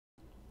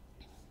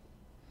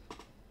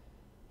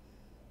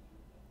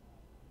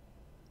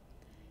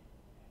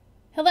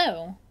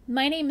Hello,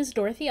 my name is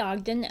Dorothy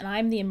Ogden, and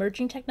I'm the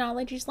Emerging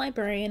Technologies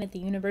Librarian at the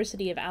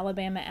University of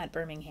Alabama at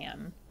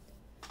Birmingham.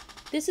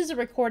 This is a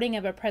recording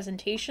of a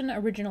presentation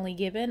originally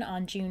given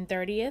on June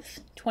 30th,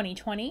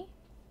 2020.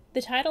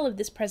 The title of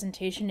this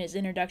presentation is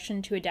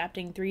Introduction to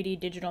Adapting 3D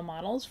Digital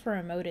Models for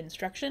Remote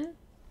Instruction,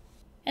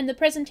 and the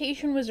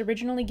presentation was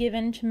originally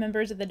given to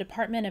members of the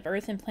Department of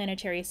Earth and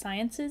Planetary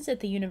Sciences at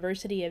the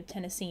University of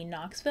Tennessee,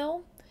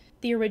 Knoxville.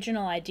 The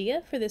original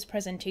idea for this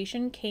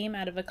presentation came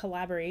out of a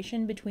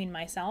collaboration between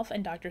myself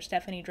and Dr.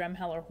 Stephanie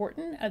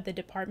Drumheller-Horton of the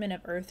Department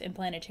of Earth and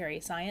Planetary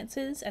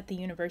Sciences at the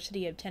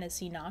University of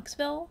Tennessee,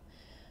 Knoxville.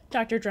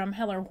 Dr.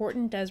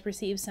 Drumheller-Horton does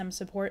receive some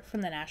support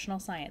from the National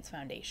Science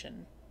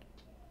Foundation.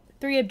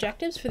 3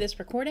 objectives for this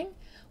recording.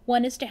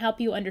 One is to help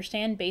you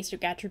understand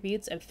basic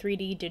attributes of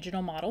 3D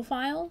digital model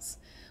files.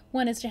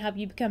 One is to help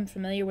you become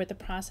familiar with the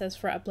process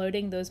for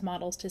uploading those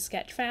models to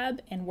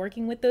SketchFab and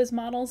working with those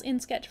models in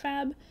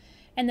SketchFab.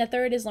 And the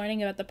third is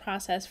learning about the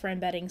process for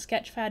embedding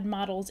SketchFab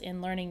models in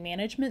learning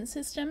management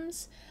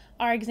systems.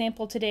 Our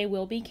example today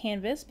will be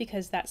Canvas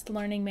because that's the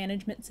learning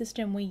management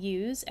system we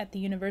use at the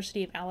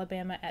University of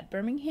Alabama at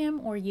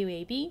Birmingham, or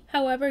UAB.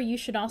 However, you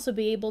should also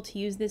be able to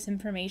use this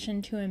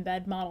information to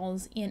embed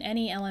models in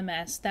any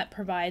LMS that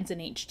provides an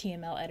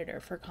HTML editor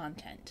for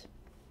content.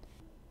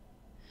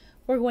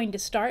 We're going to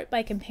start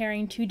by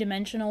comparing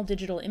 2-dimensional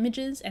digital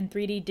images and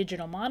 3D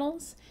digital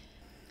models.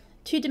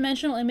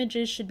 2-dimensional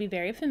images should be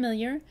very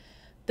familiar.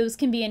 Those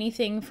can be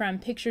anything from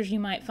pictures you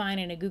might find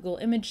in a Google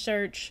image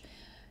search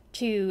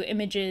to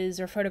images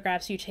or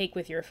photographs you take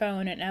with your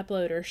phone and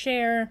upload or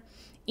share,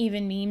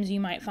 even memes you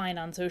might find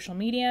on social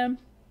media.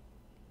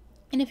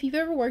 And if you've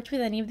ever worked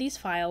with any of these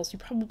files, you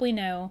probably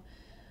know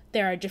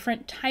there are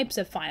different types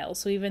of files.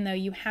 So even though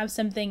you have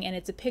something and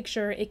it's a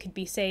picture, it could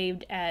be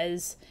saved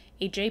as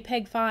a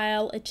JPEG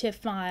file, a TIFF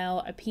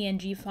file, a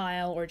PNG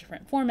file, or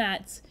different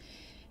formats.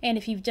 And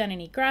if you've done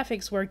any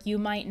graphics work, you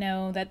might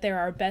know that there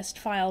are best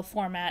file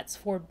formats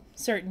for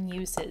certain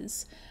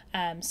uses.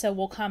 So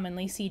we'll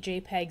commonly see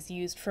JPEGs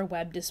used for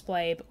web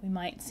display, but we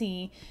might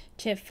see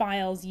TIFF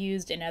files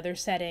used in other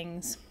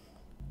settings.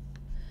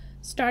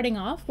 Starting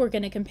off, we're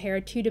going to compare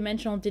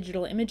 2-dimensional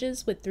digital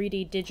images with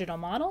 3D digital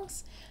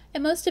models,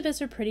 and most of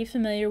us are pretty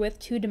familiar with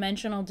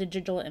 2-dimensional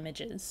digital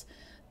images.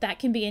 That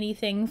can be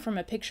anything from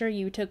a picture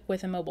you took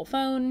with a mobile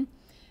phone,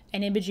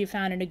 an image you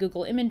found in a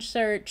Google image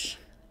search,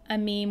 a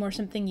meme, or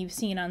something you've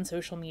seen on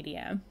social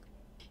media.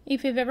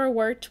 If you've ever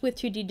worked with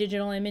 2D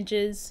digital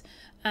images,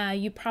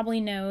 you probably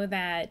know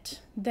that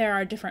there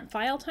are different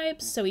file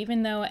types, so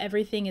even though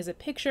everything is a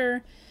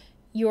picture,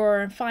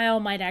 your file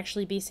might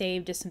actually be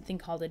saved as something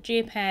called a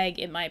JPEG,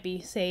 it might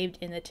be saved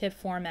in the TIFF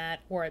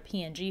format or a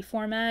PNG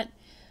format.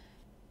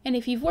 And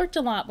if you've worked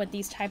a lot with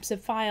these types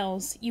of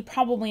files, you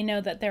probably know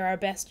that there are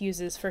best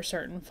uses for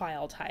certain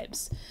file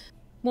types.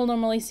 We'll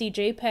normally see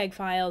JPEG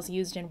files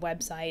used in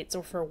websites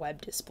or for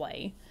web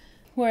display,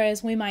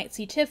 whereas we might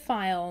see TIFF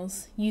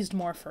files used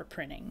more for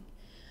printing.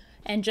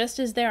 And just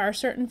as there are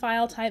certain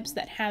file types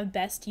that have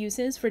best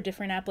uses for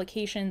different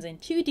applications in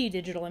 2D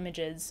digital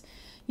images,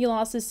 you'll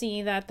also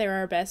see that there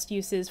are best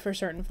uses for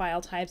certain file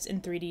types in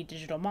 3D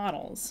digital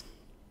models.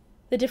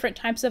 The different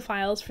types of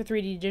files for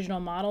 3D digital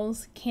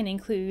models can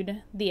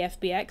include the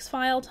FBX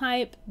file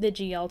type, the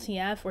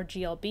GLTF or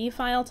GLB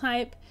file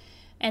type,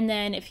 and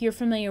then if you're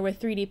familiar with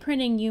 3D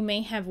printing, you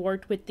may have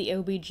worked with the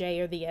OBJ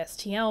or the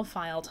STL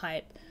file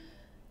type.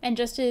 And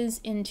just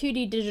as in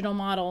 2D digital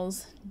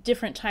models,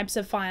 different types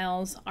of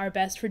files are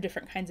best for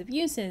different kinds of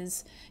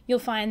uses, you'll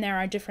find there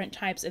are different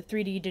types of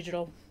 3D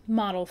digital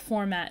model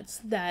formats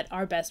that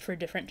are best for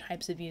different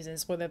types of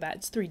uses, whether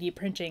that's 3D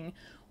printing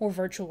or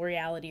virtual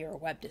reality or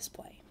web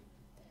display.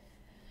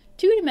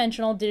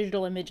 2-dimensional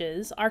digital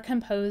images are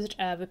composed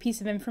of a piece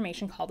of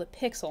information called a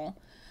pixel.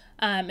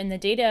 And the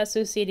data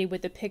associated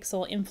with the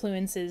pixel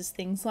influences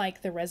things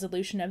like the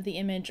resolution of the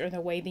image or the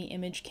way the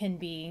image can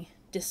be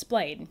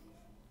displayed.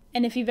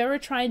 And if you've ever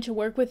tried to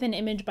work with an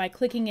image by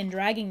clicking and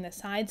dragging the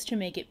sides to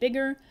make it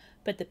bigger,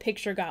 but the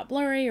picture got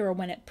blurry, or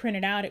when it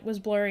printed out it was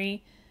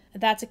blurry,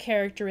 that's a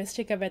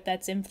characteristic of it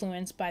that's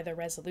influenced by the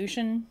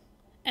resolution.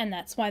 And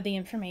that's why the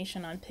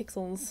information on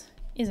pixels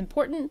is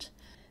important.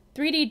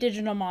 3D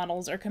digital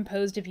models are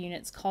composed of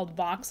units called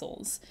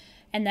voxels,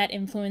 and that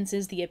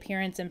influences the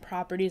appearance and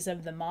properties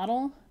of the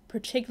model,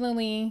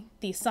 particularly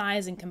the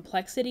size and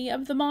complexity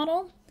of the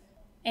model.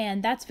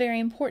 And that's very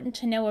important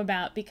to know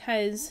about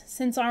because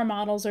since our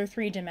models are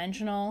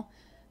 3-dimensional,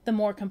 the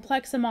more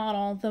complex a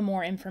model, the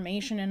more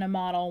information in a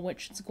model,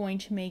 which is going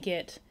to make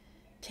it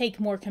take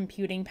more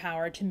computing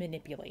power to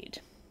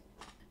manipulate.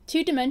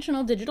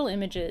 2-dimensional digital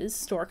images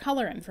store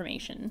color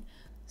information.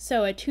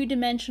 So a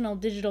 2-dimensional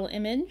digital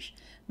image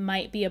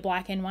might be a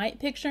black and white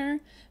picture,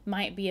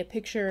 might be a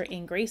picture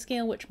in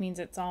grayscale, which means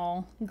it's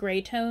all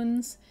gray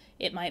tones.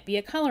 It might be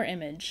a color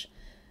image.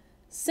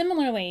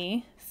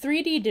 Similarly,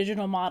 3D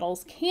digital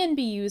models can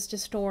be used to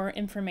store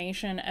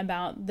information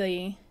about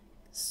the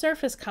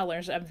surface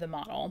colors of the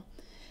model.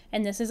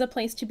 And this is a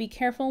place to be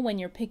careful when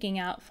you're picking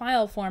out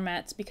file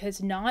formats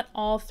because not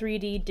all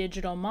 3D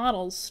digital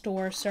models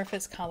store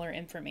surface color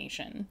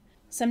information.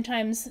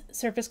 Sometimes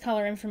surface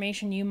color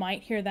information, you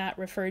might hear that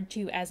referred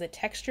to as a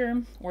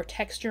texture or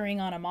texturing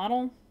on a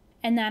model,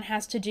 and that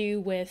has to do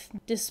with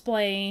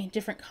display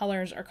different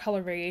colors or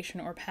color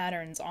variation or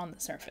patterns on the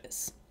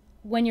surface.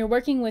 When you're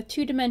working with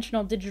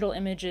two-dimensional digital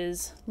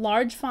images,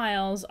 large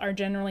files are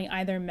generally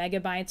either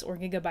megabytes or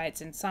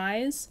gigabytes in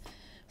size.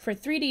 For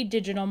 3D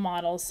digital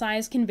models,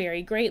 size can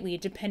vary greatly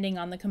depending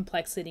on the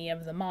complexity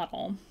of the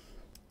model.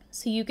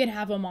 So you could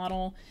have a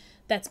model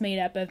that's made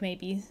up of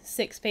maybe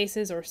 6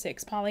 faces or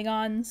 6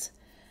 polygons.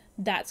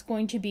 That's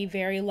going to be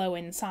very low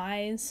in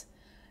size.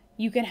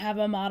 You could have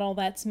a model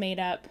that's made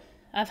up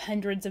of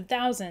hundreds of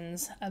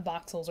thousands of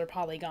voxels or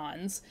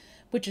polygons,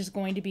 which is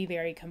going to be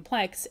very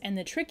complex. And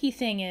the tricky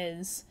thing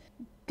is,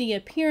 the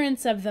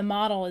appearance of the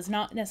model is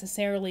not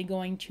necessarily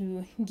going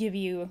to give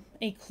you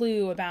a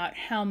clue about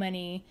how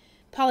many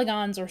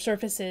polygons or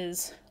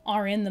surfaces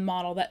are in the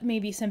model. That may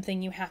be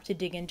something you have to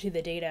dig into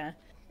the data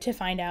to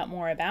find out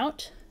more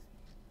about.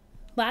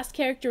 Last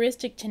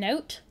characteristic to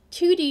note,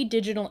 2D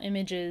digital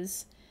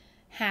images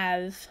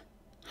have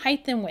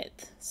height and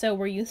width. So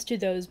we're used to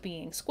those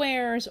being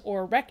squares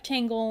or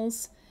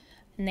rectangles,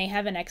 and they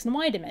have an X and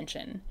Y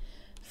dimension.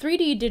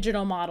 3D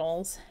digital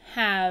models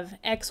have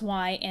X,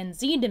 Y, and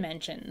Z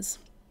dimensions.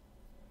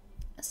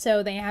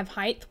 So they have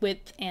height,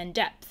 width, and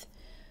depth.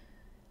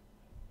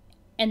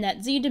 And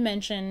that Z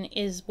dimension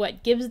is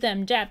what gives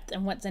them depth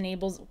and what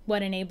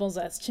enables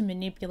us to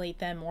manipulate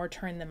them or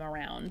turn them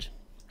around.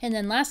 And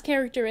then last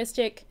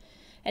characteristic,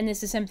 and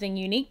this is something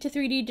unique to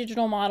 3D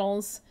digital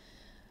models,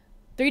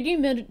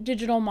 3D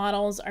digital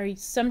models are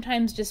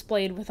sometimes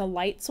displayed with a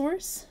light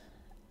source.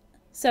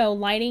 So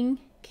lighting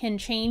can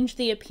change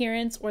the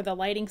appearance, or the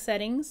lighting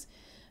settings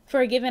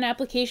for a given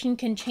application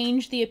can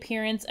change the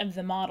appearance of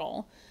the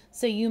model.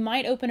 So you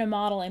might open a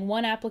model in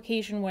one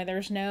application where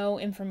there's no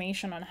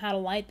information on how to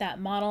light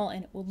that model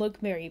and it will look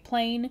very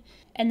plain,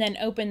 and then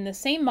open the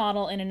same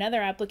model in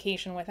another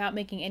application without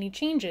making any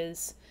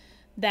changes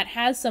that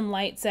has some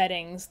light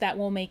settings that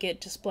will make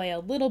it display a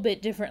little bit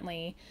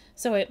differently.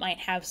 So it might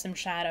have some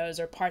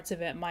shadows, or parts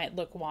of it might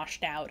look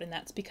washed out, and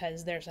that's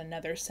because there's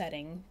another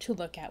setting to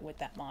look at with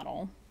that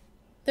model.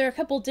 There are a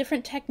couple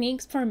different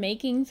techniques for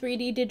making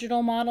 3D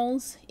digital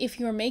models. If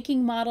you're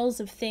making models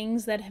of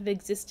things that have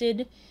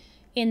existed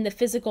in the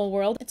physical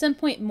world, at some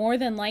point more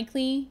than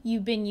likely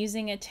you've been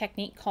using a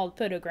technique called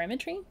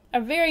photogrammetry.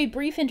 A very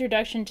brief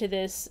introduction to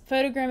this,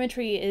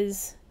 photogrammetry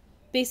is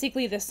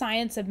basically the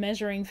science of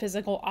measuring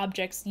physical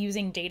objects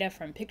using data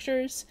from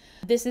pictures.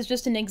 This is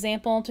just an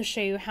example to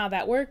show you how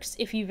that works.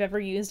 If you've ever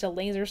used a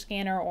laser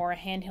scanner or a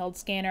handheld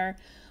scanner,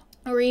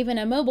 or even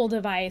a mobile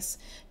device,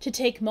 to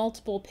take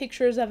multiple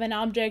pictures of an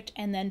object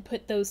and then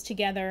put those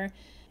together,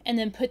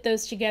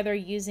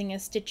 using a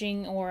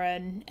stitching or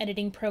an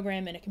editing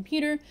program in a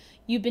computer,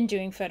 you've been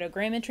doing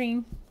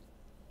photogrammetry.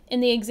 In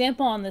the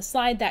example on the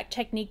slide, that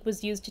technique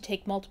was used to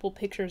take multiple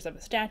pictures of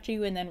a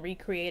statue and then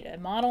recreate a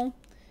model.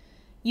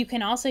 You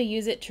can also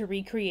use it to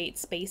recreate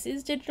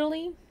spaces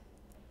digitally.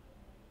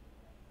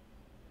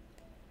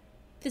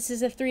 This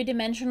is a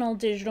three-dimensional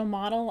digital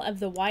model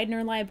of the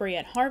Widener Library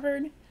at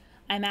Harvard.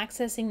 I'm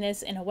accessing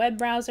this in a web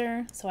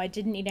browser, so I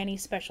didn't need any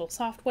special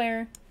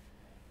software.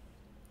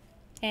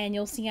 And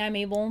you'll see I'm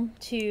able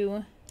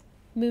to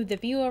move the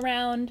view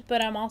around,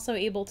 but I'm also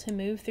able to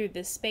move through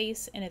this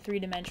space in a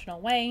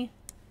three-dimensional way.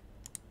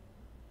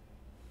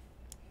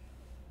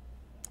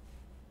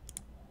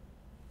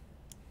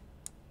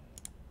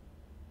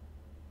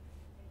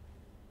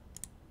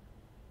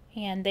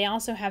 And they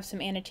also have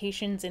some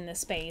annotations in the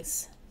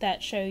space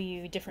that show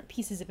you different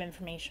pieces of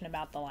information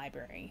about the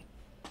library.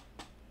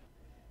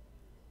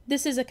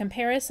 This is a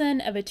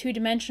comparison of a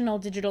two-dimensional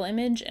digital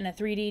image and a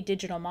 3D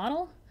digital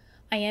model.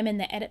 I am in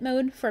the edit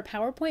mode for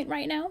PowerPoint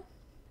right now.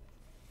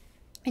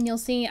 And you'll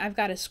see I've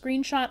got a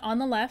screenshot on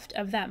the left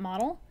of that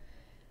model.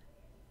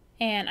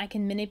 And I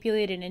can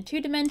manipulate it in 2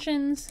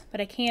 dimensions,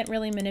 but I can't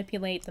really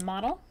manipulate the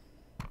model.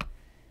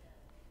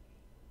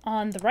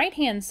 On the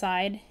right-hand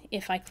side,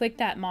 if I click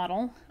that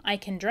model, I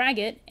can drag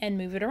it and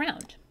move it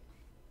around.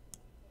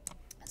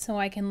 So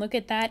I can look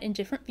at that in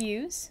different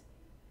views.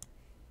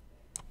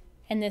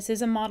 And this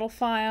is a model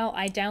file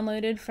I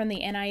downloaded from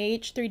the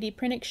NIH 3D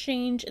Print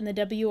Exchange in the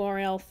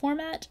WRL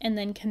format and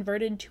then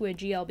converted to a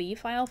GLB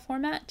file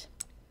format.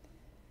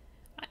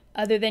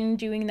 Other than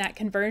doing that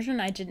conversion,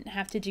 I didn't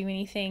have to do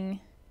anything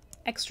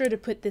extra to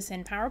put this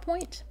in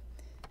PowerPoint.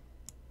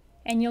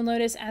 And you'll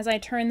notice as I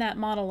turn that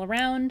model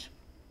around,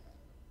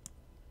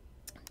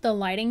 the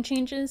lighting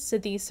changes, so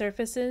these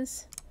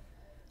surfaces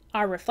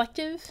are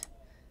reflective.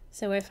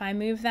 So if I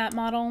move that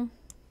model,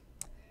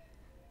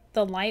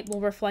 the light will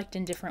reflect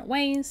in different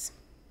ways.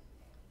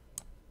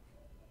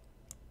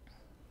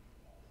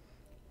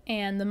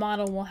 And the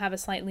model will have a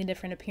slightly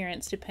different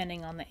appearance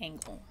depending on the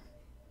angle.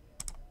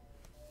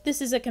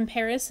 This is a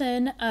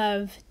comparison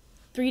of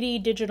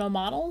 3D digital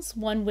models,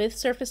 one with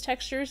surface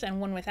textures and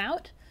one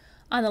without.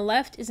 On the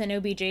left is an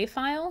OBJ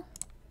file.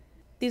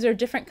 These are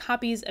different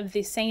copies of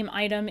the same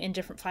item in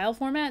different file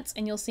formats,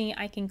 and you'll see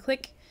I can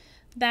click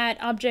that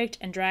object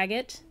and drag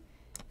it,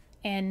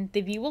 and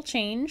the view will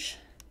change.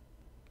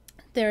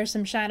 There are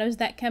some shadows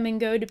that come and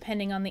go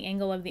depending on the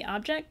angle of the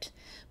object,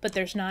 but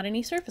there's not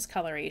any surface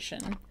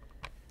coloration.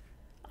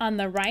 On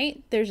the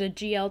right, there's a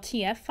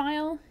GLTF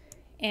file,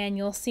 and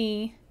you'll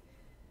see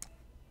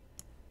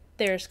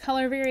there's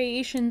color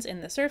variations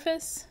in the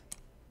surface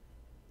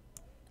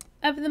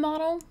of the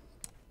model.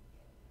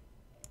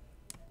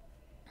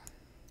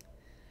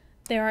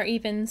 There are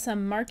even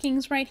some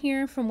markings right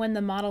here from when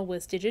the model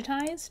was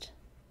digitized.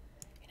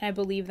 I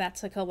believe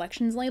that's a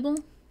collections label.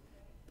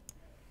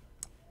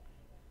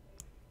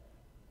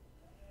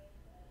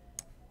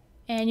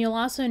 And you'll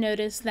also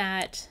notice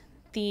that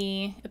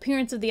the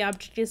appearance of the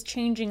object is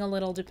changing a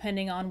little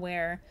depending on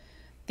where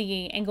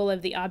the angle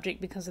of the object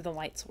because of the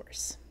light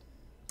source.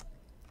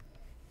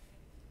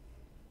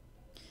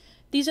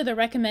 These are the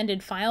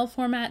recommended file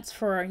formats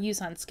for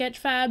use on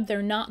SketchFab.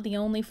 They're not the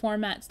only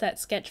formats that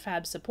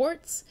SketchFab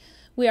supports.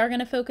 We are going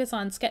to focus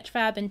on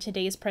SketchFab in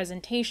today's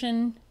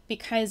presentation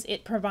because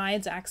it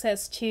provides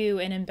access to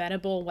an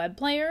embeddable web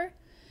player.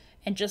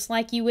 And just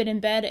like you would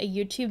embed a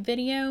YouTube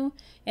video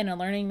in a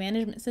learning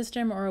management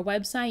system or a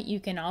website, you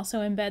can also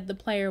embed the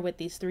player with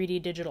these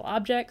 3D digital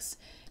objects.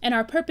 And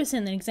our purpose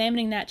in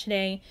examining that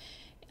today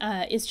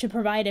is to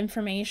provide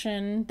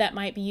information that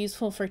might be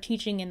useful for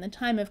teaching in the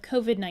time of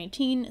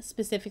COVID-19,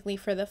 specifically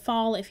for the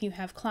fall if you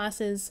have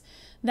classes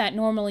that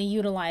normally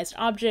utilized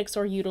objects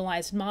or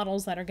utilized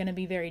models that are going to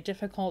be very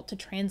difficult to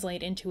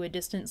translate into a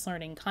distance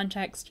learning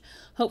context.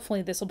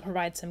 Hopefully this will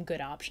provide some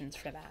good options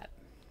for that.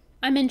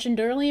 I mentioned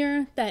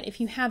earlier that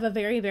if you have a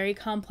very, very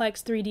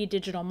complex 3D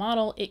digital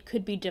model, it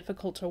could be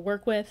difficult to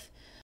work with.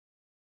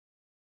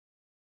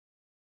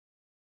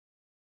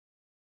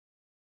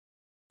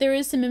 There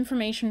is some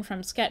information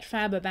from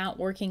SketchFab about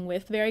working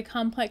with very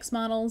complex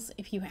models.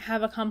 If you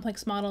have a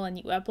complex model and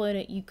you upload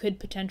it, you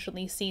could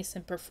potentially see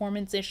some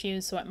performance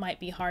issues, so it might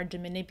be hard to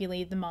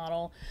manipulate the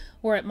model,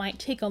 or it might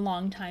take a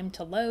long time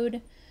to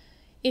load.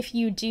 If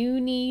you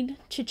do need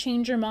to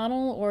change your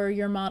model, or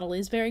your model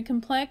is very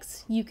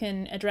complex, you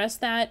can address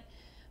that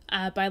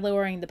by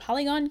lowering the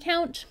polygon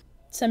count.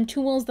 Some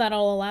tools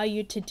that'll allow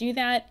you to do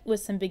that with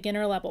some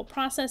beginner level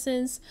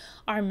processes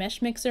are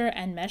Mesh Mixer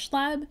and Mesh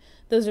Lab.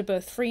 Those are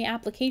both free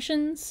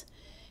applications.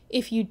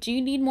 If you do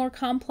need more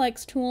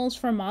complex tools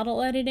for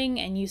model editing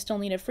and you still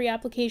need a free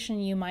application,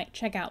 you might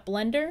check out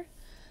Blender.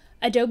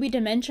 Adobe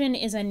Dimension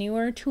is a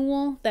newer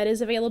tool that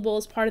is available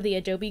as part of the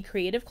Adobe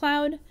Creative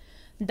Cloud.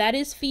 That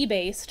is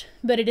fee-based,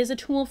 but it is a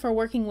tool for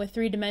working with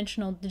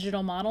three-dimensional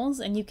digital models,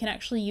 and you can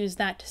actually use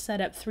that to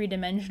set up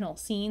three-dimensional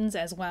scenes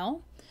as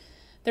well.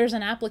 There's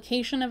an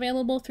application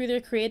available through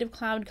their Creative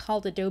Cloud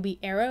called Adobe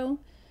Aero,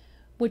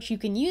 which you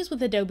can use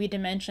with Adobe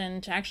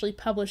Dimension to actually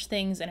publish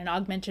things in an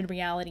augmented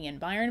reality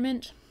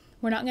environment.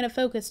 We're not going to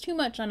focus too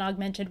much on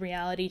augmented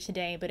reality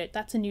today, but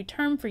that's a new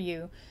term for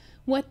you.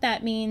 What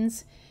that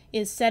means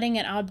is setting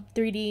an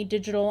 3D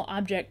digital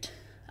object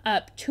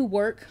up to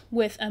work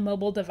with a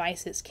mobile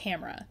device's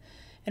camera.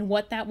 And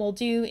what that will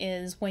do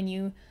is when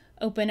you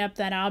open up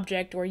that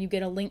object or you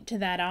get a link to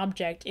that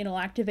object, it'll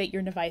activate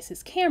your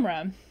device's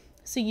camera.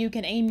 So you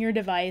can aim your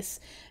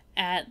device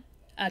at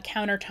a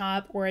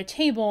countertop or a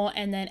table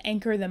and then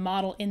anchor the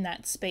model in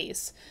that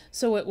space.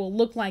 So it will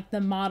look like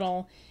the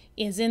model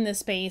is in the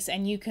space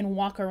and you can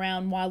walk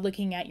around while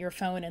looking at your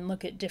phone and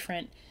look at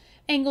different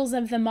angles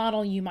of the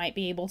model. You might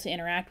be able to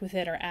interact with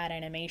it or add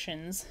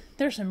animations.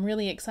 There's some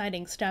really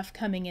exciting stuff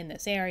coming in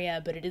this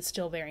area, but it is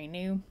still very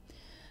new.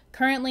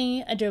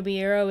 Currently, Adobe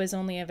Aero is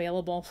only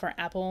available for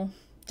Apple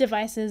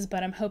devices,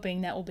 but I'm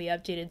hoping that will be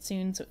updated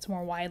soon so it's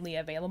more widely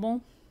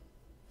available.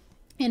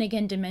 And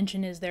again,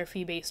 Dimension is their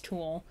fee-based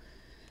tool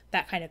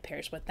that kind of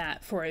pairs with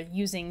that for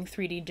using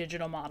 3D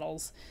digital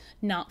models,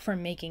 not for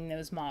making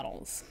those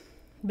models,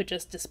 but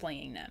just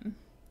displaying them.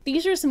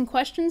 These are some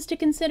questions to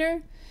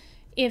consider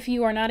if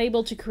you are not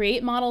able to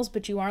create models,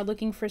 but you are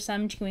looking for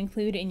some to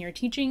include in your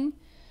teaching.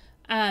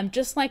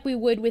 Just like we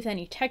would with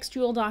any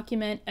textual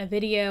document, a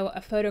video,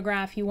 a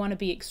photograph, you want to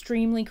be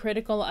extremely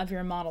critical of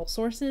your model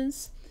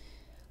sources.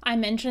 I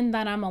mentioned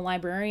that I'm a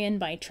librarian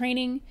by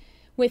training.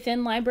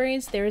 Within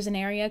libraries, there is an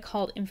area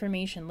called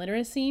information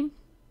literacy.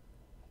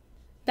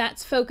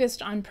 That's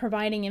focused on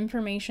providing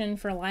information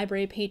for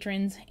library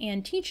patrons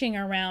and teaching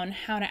around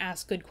how to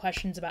ask good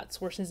questions about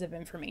sources of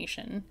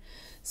information.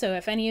 So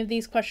if any of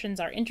these questions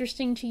are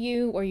interesting to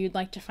you or you'd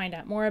like to find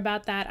out more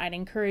about that, I'd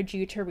encourage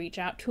you to reach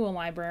out to a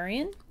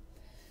librarian.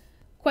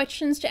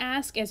 Questions to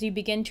ask as you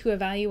begin to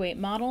evaluate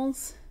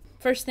models.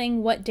 First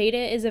thing, what data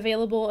is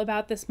available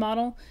about this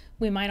model?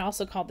 We might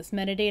also call this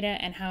metadata,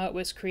 and how it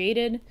was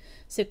created.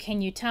 So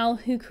can you tell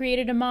who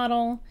created a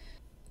model?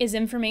 Is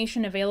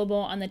information available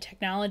on the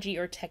technology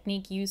or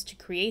technique used to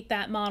create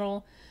that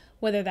model?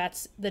 Whether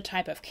that's the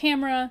type of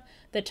camera,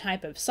 the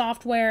type of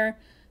software,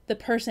 the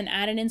person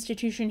at an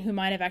institution who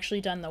might have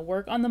actually done the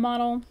work on the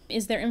model.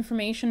 Is there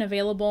information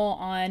available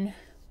on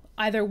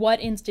either what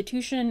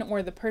institution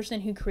or the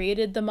person who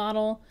created the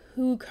model,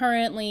 who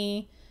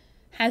currently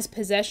has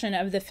possession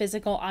of the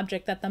physical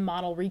object that the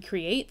model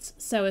recreates?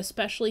 So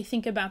especially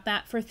think about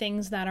that for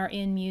things that are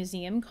in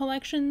museum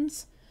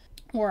collections.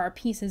 or are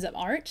pieces of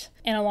art?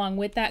 And along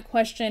with that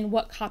question,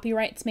 what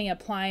copyrights may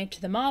apply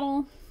to the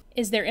model?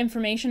 Is there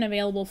information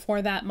available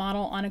for that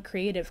model on a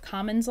Creative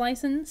Commons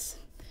license?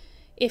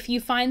 If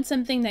you find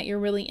something that you're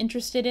really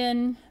interested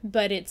in,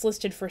 but it's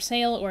listed for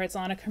sale or it's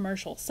on a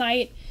commercial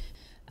site,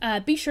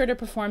 be sure to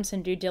perform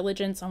some due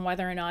diligence on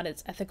whether or not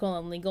it's ethical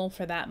and legal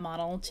for that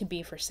model to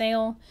be for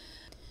sale.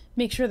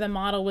 Make sure the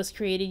model was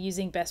created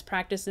using best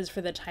practices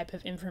for the type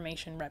of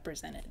information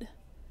represented.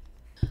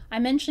 I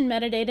mentioned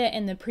metadata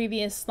in the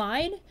previous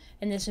slide,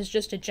 and this is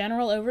just a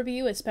general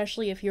overview,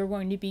 especially if you're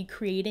going to be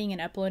creating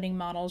and uploading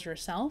models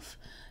yourself.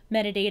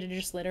 Metadata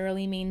just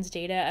literally means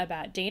data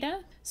about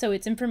data. So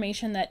it's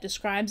information that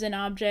describes an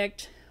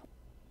object,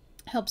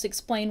 helps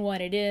explain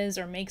what it is,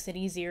 or makes it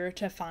easier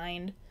to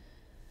find.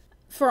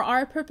 For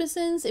our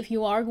purposes, if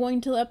you are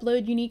going to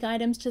upload unique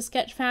items to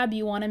SketchFab,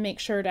 you want to make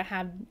sure to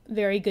have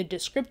very good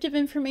descriptive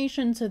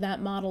information so that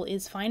model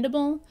is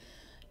findable.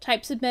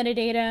 Types of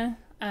metadata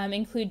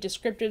include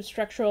descriptive,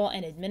 structural,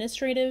 and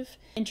administrative.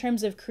 In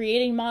terms of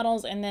creating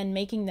models and then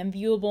making them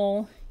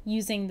viewable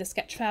using the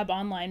SketchFab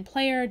online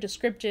player,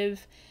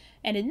 descriptive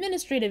and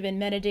administrative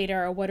and metadata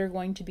are what are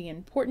going to be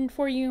important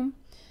for you.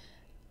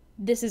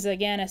 This is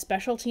again a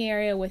specialty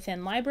area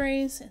within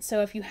libraries,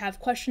 so if you have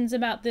questions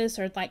about this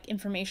or like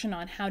information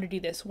on how to do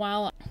this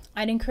well,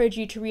 I'd encourage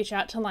you to reach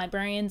out to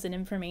librarians and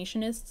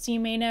informationists you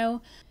may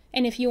know.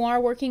 And if you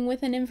are working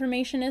with an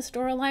informationist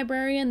or a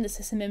librarian, this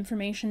is some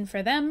information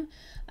for them.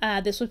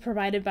 This was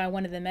provided by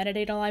one of the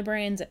metadata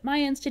librarians at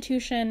my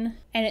institution,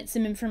 and it's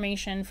some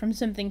information from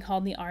something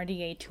called the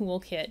RDA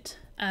Toolkit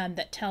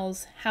that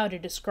tells how to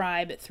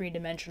describe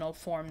three-dimensional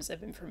forms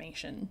of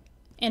information.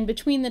 And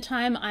between the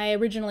time I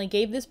originally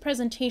gave this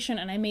presentation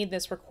and I made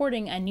this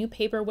recording, a new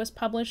paper was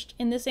published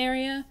in this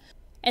area.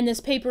 And this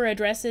paper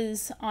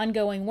addresses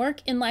ongoing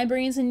work in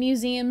libraries and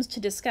museums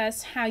to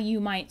discuss how you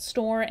might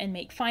store and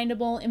make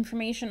findable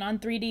information on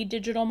 3D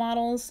digital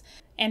models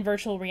and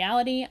virtual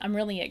reality. I'm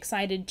really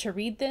excited to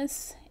read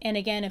this. And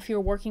again, if you're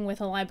working with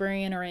a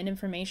librarian or an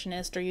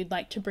informationist or you'd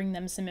like to bring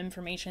them some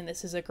information,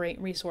 this is a great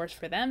resource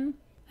for them.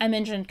 I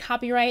mentioned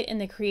copyright in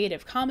the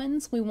Creative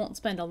Commons. We won't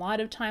spend a lot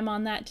of time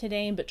on that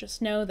today, but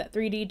just know that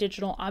 3D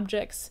digital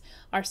objects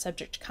are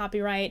subject to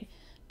copyright.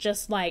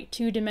 Just like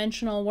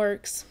two-dimensional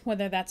works,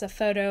 whether that's a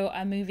photo,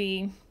 a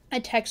movie,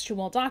 a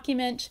textual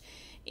document.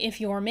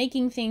 If you're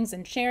making things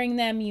and sharing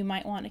them, you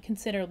might want to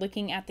consider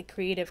looking at the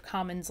Creative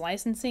Commons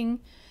licensing.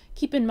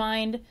 Keep in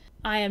mind,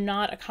 I am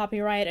not a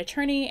copyright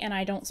attorney and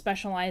I don't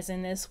specialize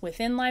in this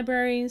within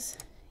libraries.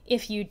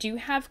 If you do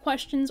have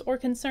questions or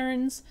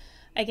concerns,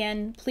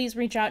 again, please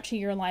reach out to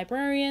your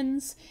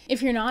librarians.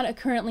 If you're not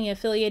currently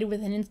affiliated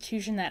with an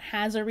institution that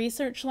has a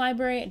research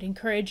library, I'd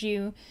encourage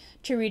you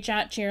to reach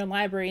out to your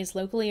libraries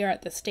locally or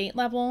at the state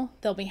level.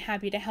 They'll be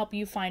happy to help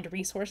you find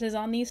resources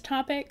on these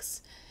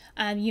topics.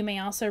 You may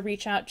also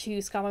reach out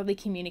to scholarly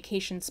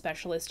communication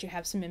specialists who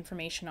have some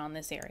information on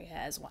this area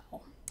as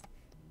well.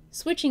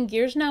 Switching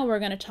gears now, we're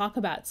going to talk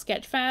about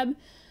SketchFab.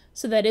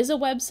 So that is a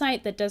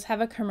website that does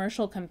have a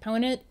commercial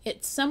component.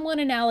 It's somewhat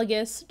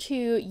analogous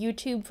to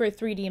YouTube for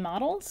 3D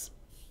models.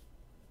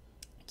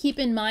 Keep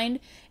in mind,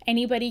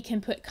 anybody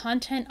can put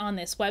content on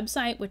this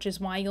website, which is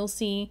why you'll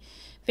see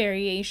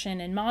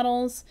variation in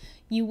models.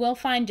 You will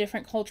find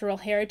different cultural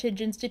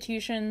heritage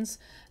institutions,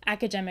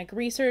 academic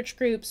research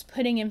groups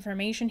putting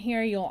information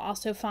here. You'll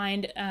also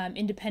find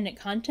independent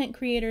content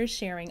creators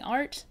sharing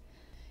art.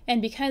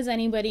 And because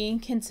anybody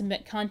can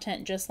submit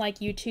content just like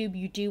YouTube,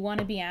 you do want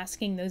to be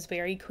asking those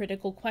very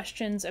critical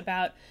questions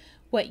about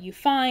what you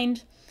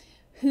find,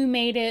 who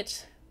made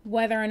it,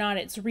 whether or not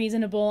it's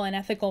reasonable and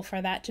ethical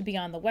for that to be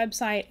on the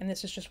website. And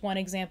this is just one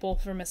example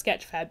from a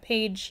SketchFab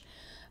page.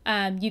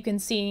 You can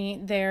see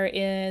there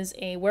is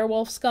a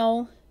werewolf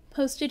skull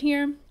posted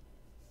here,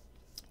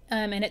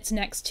 and it's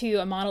next to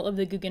a model of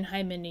the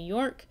Guggenheim in New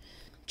York.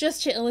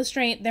 Just to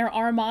illustrate, there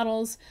are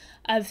models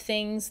of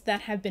things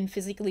that have been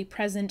physically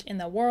present in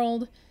the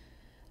world,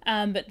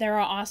 but there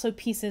are also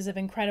pieces of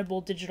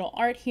incredible digital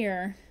art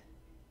here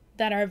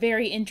that are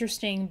very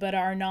interesting but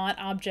are not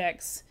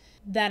objects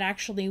that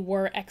actually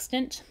were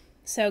extant.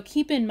 So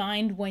keep in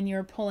mind when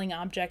you're pulling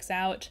objects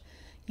out,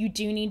 you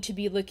do need to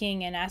be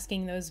looking and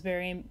asking those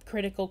very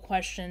critical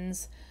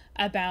questions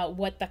about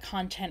what the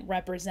content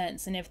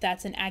represents and if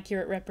that's an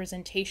accurate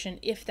representation,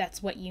 if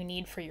that's what you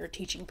need for your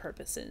teaching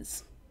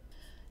purposes.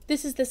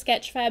 This is the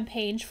SketchFab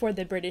page for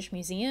the British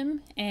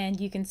Museum,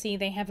 and you can see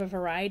they have a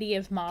variety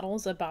of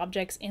models of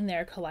objects in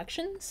their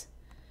collections.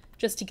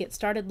 Just to get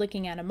started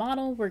looking at a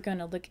model, we're going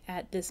to look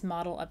at this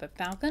model of a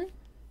falcon.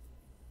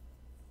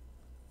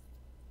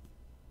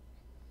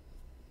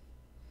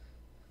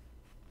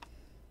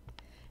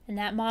 And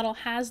that model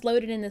has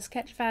loaded in the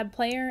SketchFab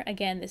player.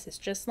 Again, this is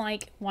just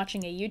like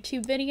watching a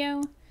YouTube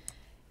video,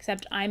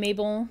 except I'm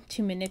able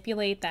to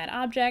manipulate that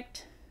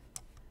object.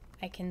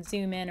 I can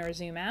zoom in or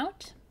zoom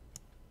out.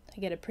 I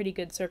get a pretty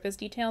good surface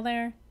detail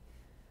there.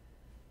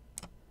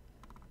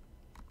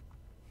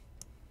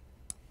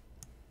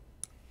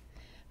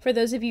 For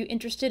those of you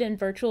interested in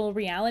virtual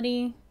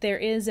reality, there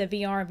is a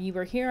VR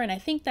viewer here, and I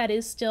think that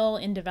is still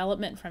in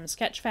development from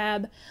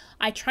SketchFab.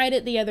 I tried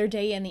it the other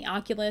day in the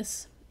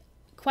Oculus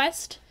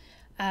Quest.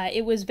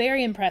 It was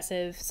very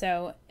impressive,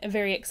 so a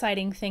very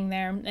exciting thing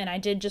there, and I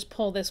did just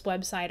pull this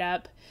website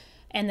up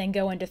and then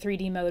go into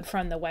 3D mode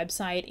from the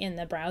website in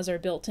the browser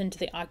built into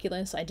the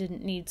Oculus. I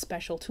didn't need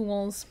special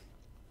tools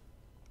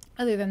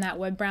other than that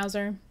web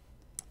browser.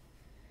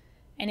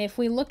 And if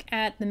we look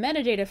at the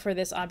metadata for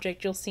this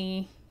object, you'll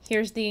see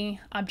here's the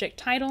object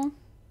title.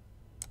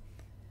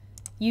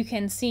 You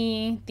can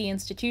see the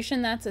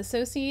institution that's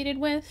associated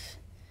with.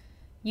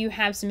 You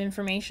have some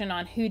information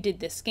on who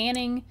did the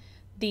scanning,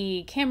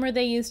 the camera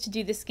they used to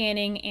do the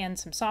scanning, and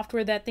some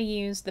software that they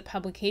used. The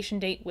publication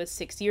date was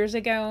 6 years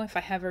ago. If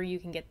I hover, you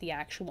can get the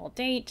actual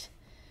date.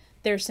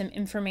 There's some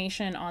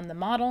information on the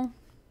model.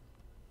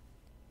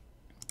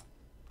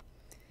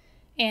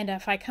 And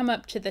if I come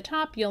up to the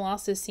top, you'll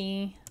also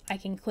see I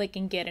can click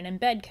and get an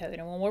embed code,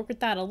 and we'll work with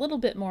that a little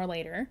bit more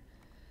later,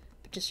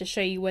 but just to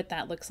show you what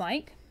that looks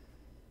like.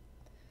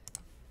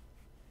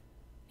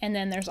 And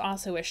then there's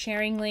also a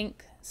sharing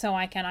link, so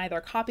I can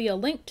either copy a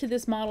link to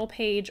this model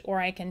page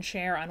or I can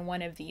share on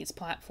one of these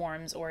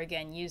platforms, or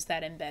again use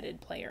that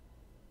embedded player.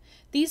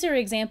 These are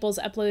examples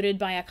uploaded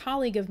by a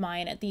colleague of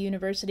mine at the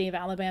University of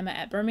Alabama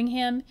at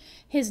Birmingham.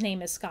 His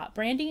name is Scott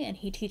Brandy and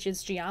he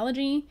teaches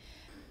geology.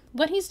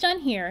 What he's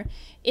done here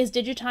is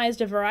digitized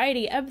a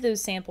variety of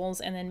those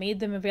samples and then made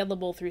them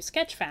available through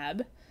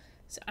SketchFab.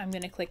 So I'm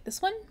going to click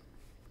this one.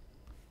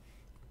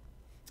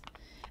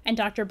 And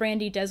Dr.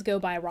 Brandy does go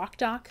by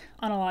RockDoc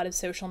on a lot of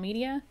social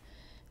media.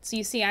 So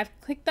you see I've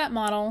clicked that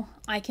model.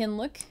 I can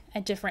look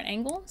at different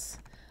angles.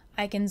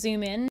 I can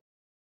zoom in.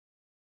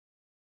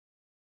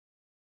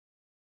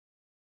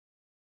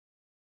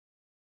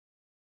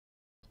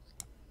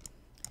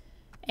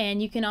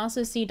 And you can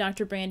also see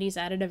Dr. Brandy's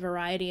added a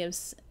variety of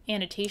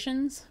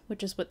annotations,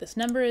 which is what this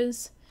number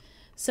is.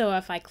 So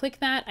if I click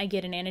that, I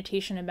get an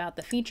annotation about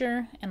the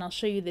feature, and I'll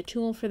show you the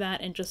tool for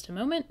that in just a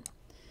moment.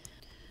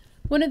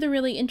 One of the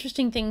really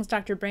interesting things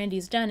Dr.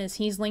 Brandy's done is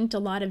he's linked a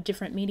lot of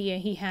different media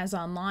he has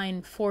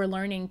online for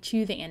learning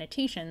to the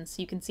annotations.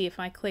 You can see if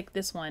I click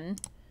this one,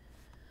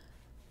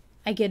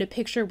 I get a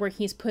picture where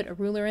he's put a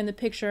ruler in the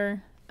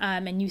picture,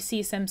 and you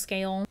see some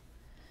scale.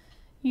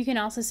 You can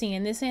also see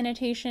in this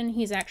annotation,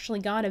 he's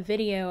actually got a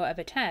video of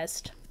a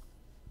test,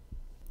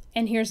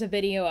 and here's a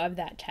video of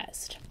that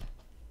test.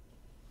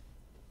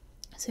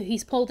 So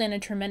he's pulled in a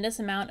tremendous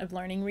amount of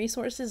learning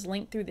resources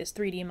linked through this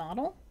 3D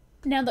model.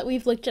 Now that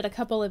we've looked at a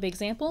couple of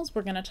examples,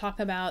 we're going to talk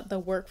about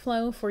the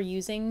workflow for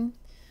using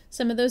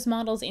some of those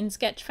models in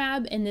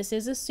SketchFab, and this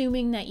is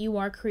assuming that you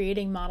are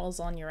creating models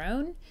on your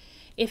own.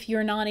 If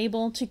you're not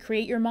able to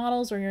create your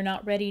models or you're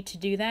not ready to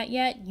do that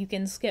yet, you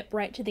can skip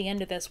right to the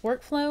end of this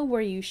workflow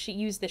where you should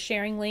use the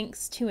sharing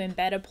links to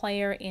embed a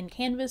player in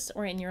Canvas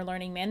or in your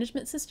learning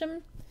management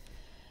system.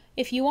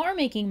 If you are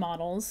making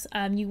models,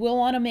 you will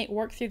want to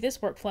work through this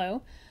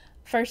workflow.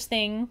 First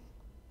thing,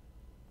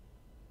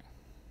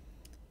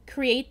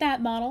 create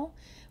that model.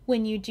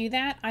 When you do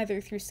that,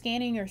 either through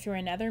scanning or through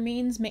another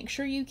means, make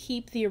sure you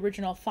keep the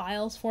original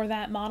files for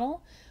that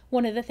model.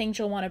 One of the things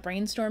you'll want to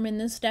brainstorm in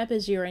this step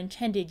is your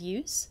intended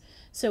use.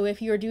 So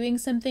if you're doing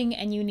something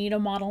and you need a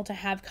model to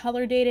have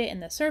color data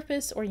in the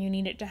surface, or you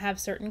need it to have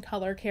certain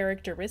color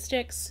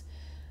characteristics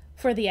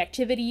for the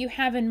activity you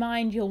have in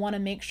mind, you'll want to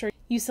make sure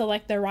you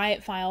select the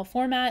right file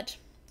format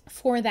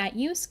for that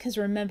use, because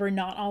remember,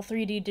 not all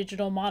 3D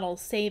digital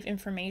models save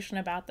information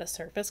about the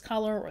surface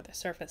color or the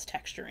surface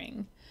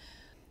texturing.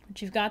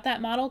 Once you've got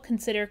that model,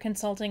 consider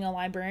consulting a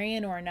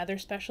librarian or another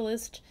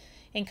specialist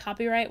in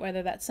copyright,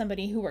 whether that's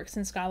somebody who works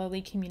in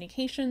scholarly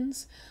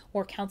communications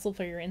or counsel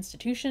for your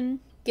institution.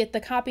 Get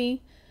the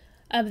copy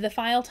of the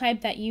file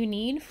type that you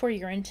need for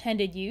your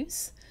intended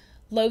use.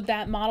 Load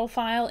that model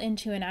file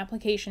into an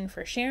application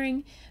for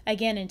sharing.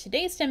 Again, in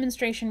today's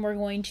demonstration, we're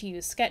going to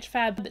use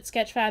SketchFab, but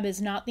SketchFab is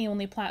not the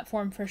only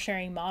platform for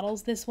sharing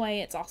models this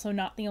way. It's also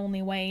not the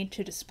only way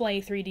to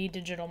display 3D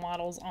digital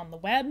models on the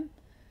web.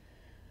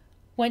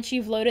 Once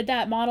you've loaded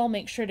that model,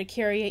 make sure to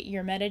curate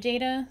your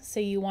metadata. So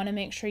you want to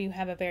make sure you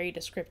have a very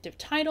descriptive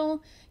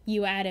title.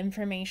 You add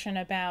information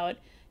about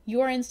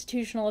your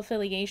institutional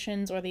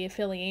affiliations or the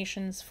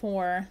affiliations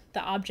for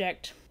the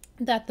object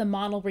that the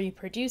model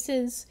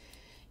reproduces.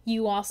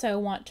 You also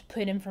want to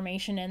put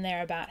information in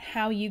there about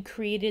how you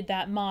created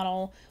that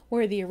model,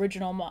 where the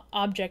original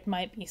object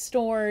might be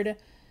stored,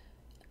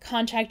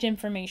 contact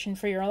information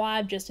for your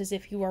lab, just as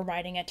if you were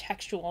writing a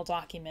textual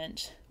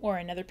document or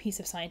another piece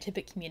of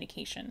scientific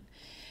communication.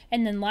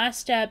 And then last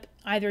step,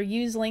 either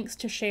use links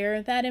to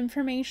share that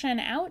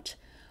information out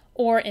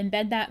or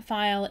embed that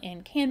file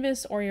in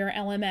Canvas or your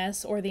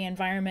LMS or the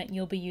environment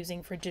you'll be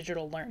using for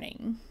digital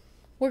learning.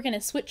 We're going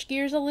to switch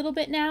gears a little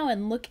bit now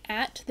and look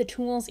at the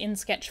tools in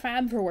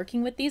SketchFab for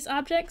working with these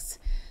objects.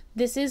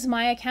 This is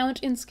my account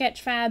in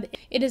SketchFab.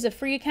 It is a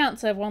free account,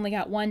 so I've only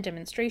got one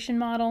demonstration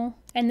model.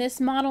 And this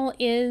model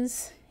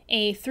is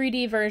a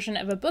 3D version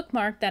of a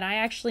bookmark that I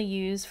actually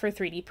use for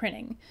 3D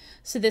printing.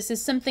 So this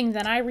is something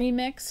that I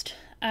remixed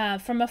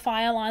from a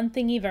file on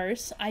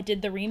Thingiverse. I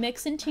did the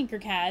remix in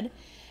Tinkercad,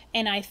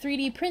 and I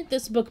 3D print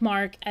this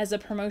bookmark as a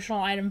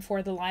promotional item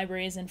for the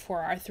libraries and for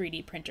our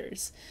 3D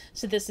printers.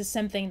 So this is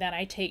something that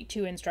I take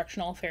to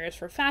instructional fairs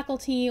for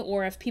faculty,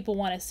 or if people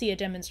want to see a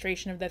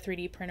demonstration of the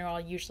 3D printer,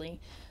 I'll usually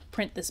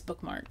print this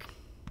bookmark.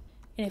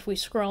 And if we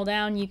scroll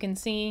down, you can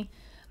see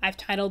I've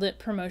titled it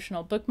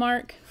Promotional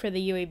Bookmark for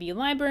the UAB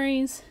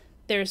libraries.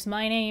 There's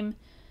my name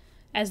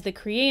as the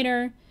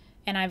creator,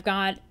 and I've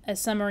got a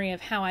summary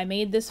of how I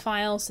made this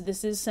file. So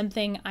this is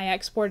something I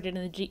exported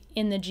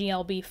in the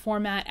GLB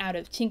format out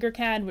of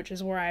Tinkercad, which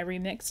is where I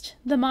remixed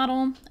the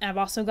model. I've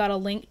also got a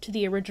link to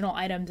the original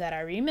items that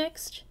I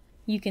remixed.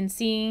 You can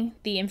see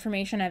the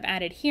information I've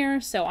added here.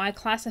 So I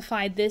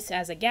classified this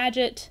as a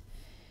gadget,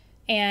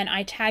 and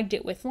I tagged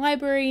it with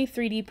library,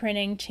 3D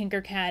printing,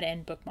 Tinkercad,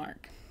 and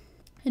bookmark.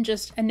 And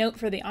just a note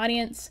for the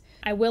audience,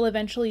 I will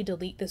eventually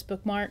delete this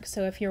bookmark,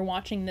 so if you're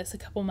watching this a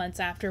couple months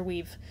after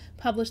we've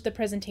published the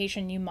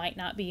presentation, you might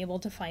not be able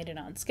to find it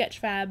on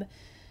SketchFab.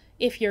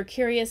 If you're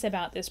curious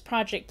about this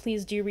project,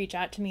 please do reach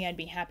out to me. I'd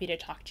be happy to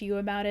talk to you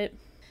about it.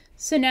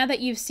 So now that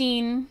you've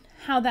seen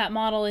how that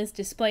model is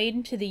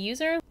displayed to the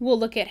user, we'll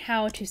look at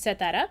how to set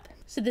that up.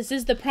 So this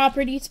is the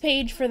properties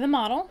page for the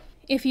model.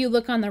 If you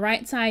look on the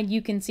right side,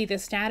 you can see the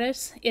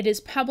status. It is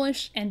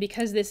published, and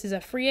because this is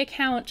a free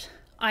account,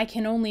 I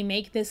can only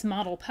make this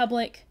model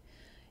public.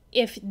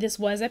 If this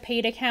was a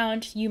paid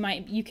account, you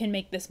can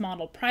make this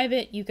model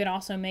private. You could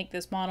also make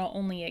this model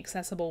only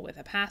accessible with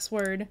a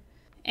password.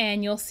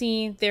 And you'll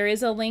see there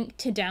is a link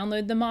to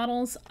download the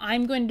models.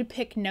 I'm going to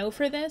pick no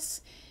for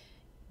this,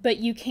 but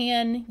you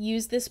can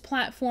use this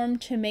platform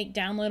to make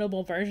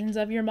downloadable versions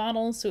of your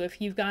models. So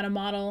if you've got a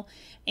model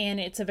and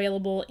it's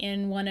available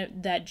in one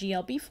of that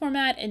GLB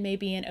format and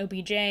maybe an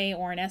OBJ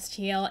or an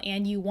STL,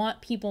 and you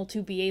want people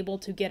to be able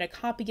to get a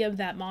copy of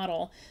that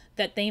model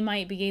that they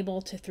might be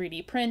able to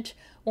 3D print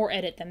or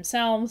edit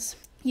themselves,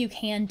 you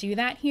can do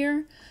that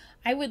here.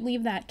 I would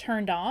leave that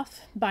turned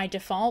off by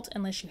default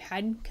unless you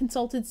had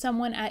consulted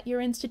someone at your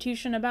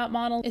institution about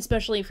models,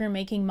 especially if you're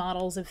making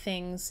models of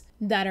things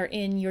that are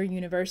in your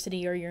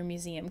university or your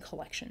museum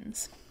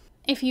collections.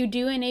 If you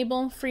do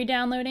enable free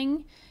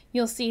downloading,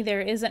 you'll see there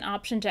is an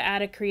option to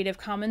add a Creative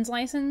Commons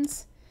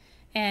license,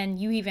 and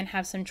you even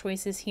have some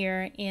choices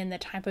here in the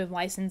type of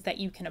license that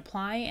you can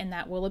apply, and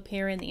that will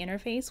appear in the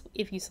interface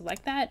if you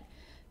select that.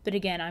 But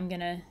again, I'm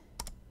gonna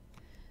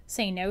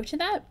say no to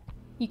that.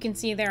 You can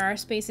see there are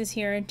spaces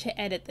here to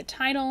edit the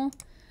title.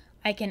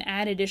 I can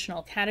add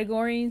additional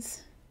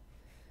categories.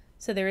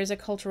 So there is a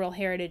cultural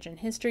heritage and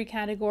history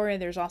category.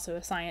 There's also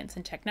a science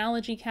and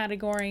technology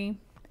category.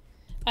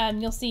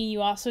 You'll see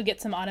you also get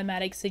some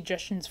automatic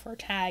suggestions for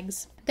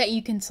tags that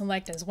you can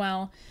select as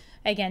well,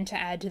 again, to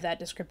add to that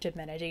descriptive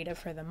metadata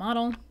for the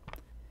model.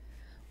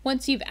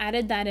 Once you've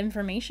added that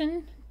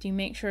information, do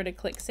make sure to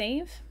click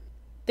Save.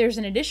 There's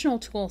an additional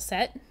tool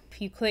set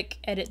if you click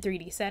Edit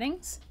 3D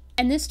Settings.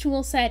 And this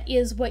tool set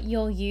is what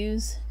you'll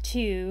use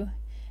to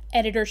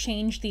edit or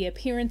change the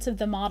appearance of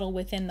the model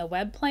within the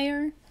web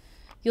player.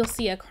 You'll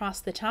see across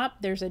the top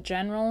there's a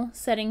general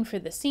setting for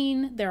the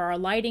scene. There are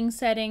lighting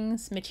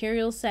settings,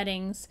 material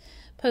settings,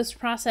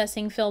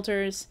 post-processing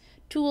filters,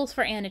 tools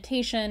for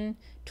annotation,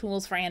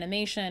 tools for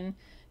animation,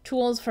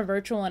 tools for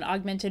virtual and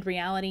augmented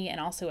reality, and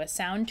also a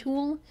sound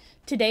tool.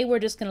 Today we're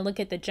just going to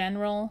look at the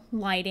general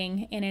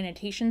lighting and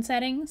annotation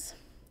settings.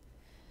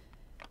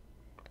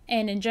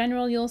 And in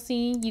general, you'll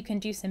see you can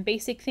do some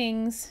basic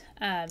things,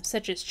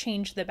 such as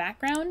change the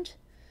background.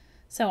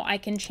 So I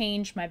can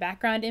change my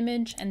background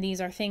image, and these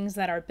are things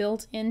that are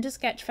built into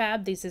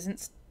SketchFab. This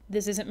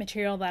isn't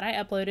material that I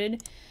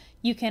uploaded.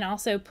 You can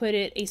also put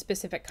it a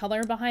specific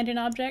color behind an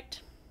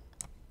object,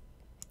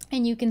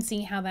 and you can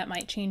see how that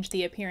might change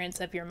the appearance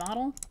of your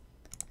model.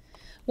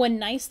 One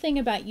nice thing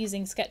about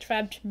using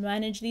SketchFab to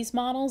manage these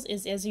models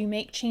is as you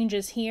make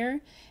changes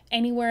here,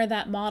 anywhere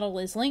that model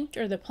is linked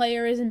or the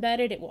player is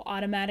embedded, it will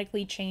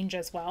automatically change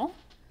as well.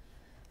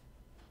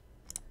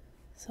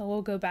 So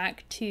we'll go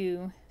back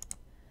to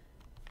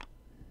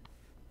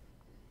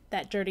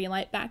that dirty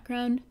light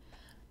background.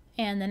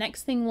 And the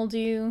next thing we'll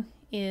do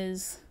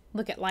is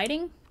look at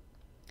lighting,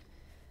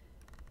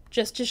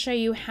 just to show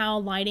you how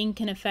lighting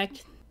can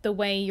affect the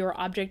way your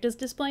object is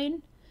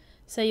displayed.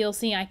 So you'll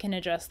see I can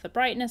adjust the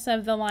brightness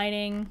of the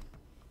lighting.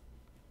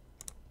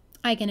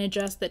 I can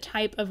adjust the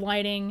type of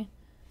lighting.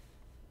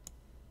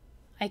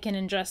 I can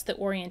adjust the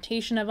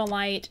orientation of a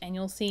light, and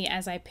you'll see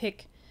as I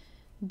pick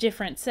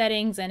different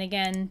settings, and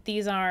again,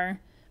 these are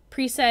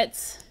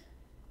presets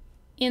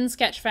in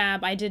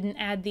SketchFab. I didn't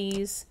add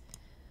these.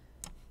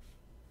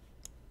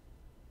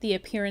 The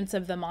appearance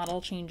of the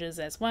model changes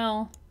as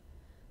well.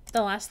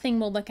 The last thing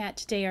we'll look at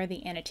today are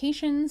the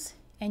annotations,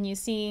 and you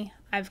see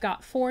I've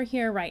got 4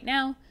 here right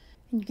now.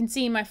 And you can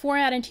see my 4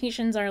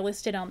 annotations are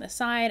listed on the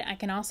side. I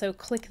can also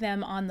click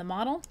them on the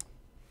model.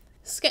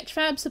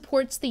 SketchFab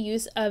supports the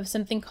use of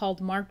something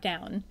called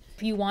Markdown.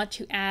 If you want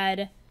to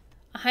add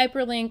a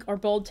hyperlink or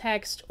bold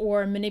text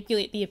or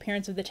manipulate the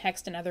appearance of the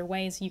text in other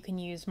ways, you can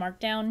use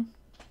Markdown.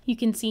 You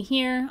can see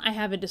here I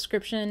have a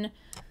description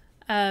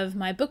of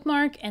my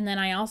bookmark, and then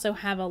I also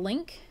have a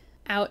link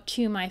out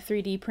to my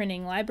 3D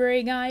printing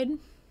library guide.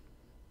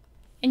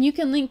 And you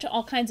can link to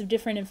all kinds of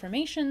different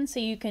information, so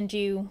you can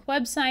do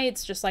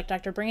websites just like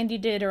Dr. Brandy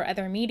did, or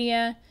other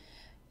media.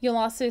 You'll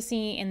also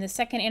see in the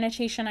second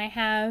annotation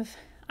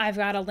I've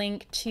got a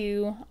link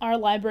to our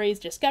library's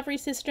discovery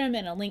system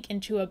and a link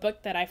into a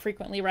book that I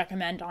frequently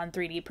recommend on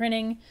 3D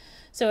printing.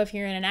 So if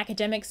you're in an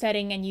academic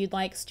setting and you'd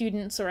like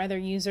students or other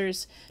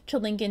users to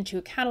link into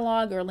a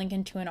catalog or link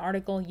into an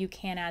article, you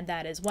can add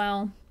that as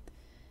well.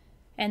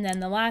 And then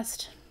the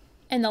last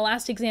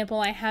example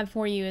I have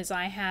for you is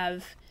I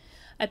have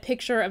a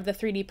picture of the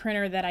 3D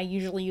printer that I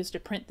usually use to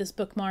print this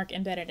bookmark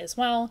embedded as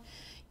well.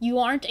 You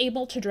aren't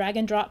able to drag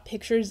and drop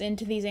pictures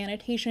into these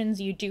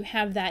annotations. You do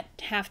have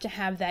to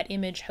have that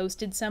image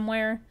hosted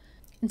somewhere.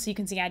 And so you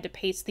can see I had to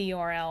paste the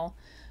URL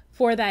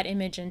for that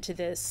image into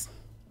this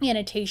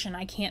annotation.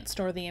 I can't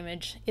store the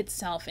image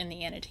itself in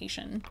the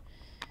annotation.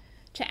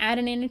 To add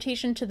an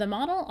annotation to the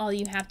model, all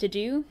you have to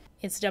do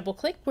is double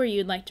click where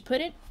you'd like to put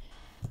it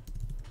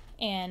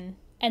and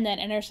then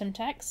enter some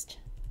text.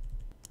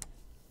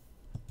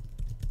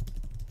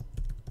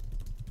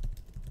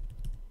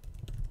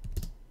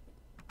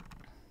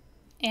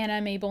 And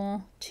I'm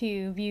able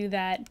to view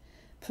that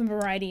from a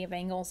variety of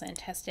angles and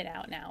test it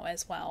out now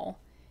as well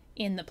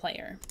in the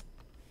player.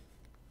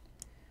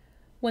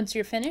 Once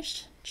you're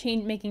finished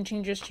making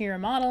changes to your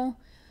model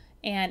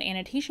and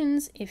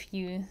annotations, if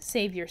you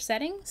save your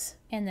settings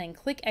and then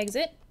click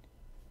Exit,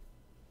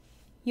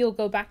 you'll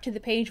go back to the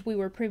page we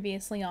were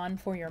previously on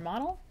for your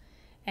model,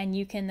 and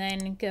you can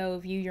then go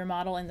view your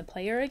model in the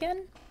player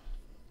again.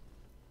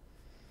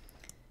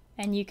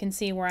 And you can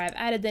see where I've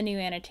added the new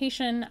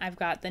annotation, I've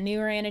got the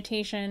newer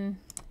annotation,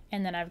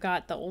 and then I've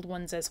got the old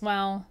ones as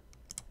well.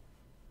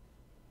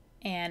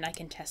 And I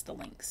can test the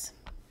links.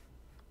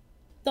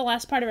 The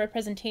last part of our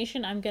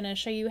presentation, I'm going to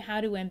show you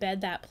how to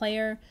embed that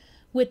player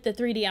with the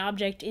 3D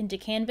object into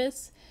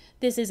Canvas.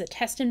 This is a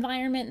test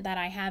environment that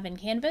I have in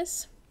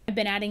Canvas. I've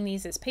been adding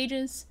these as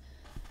pages.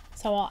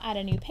 So I'll add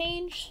a new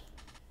page,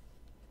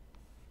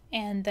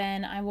 and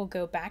then I will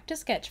go back to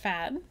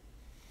SketchFab.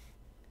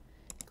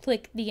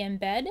 Click the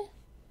embed,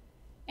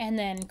 and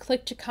then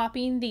click to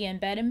copy the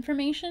embed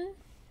information,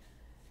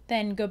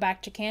 then go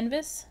back to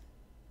Canvas,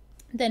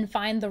 then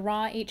find the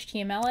raw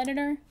HTML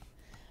editor,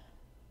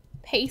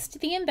 paste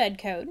the embed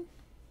code,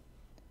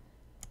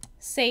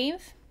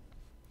 save,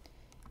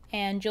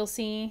 and you'll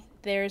see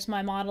there's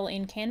my model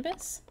in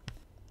Canvas.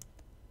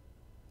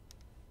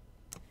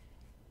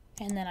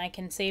 And then I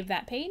can save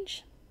that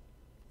page.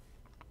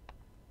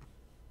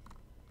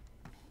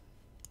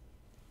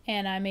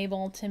 And I'm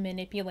able to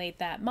manipulate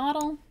that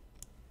model.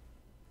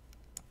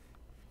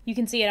 You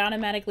can see it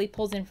automatically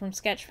pulls in from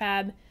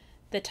SketchFab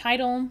the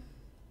title,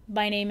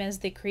 my name as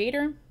the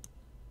creator,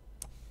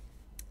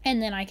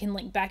 and then I can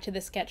link back to the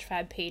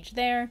SketchFab page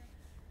there.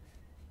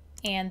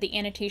 And the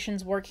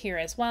annotations work here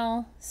as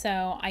well,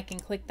 so I can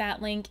click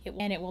that link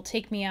and it will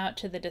take me out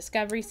to the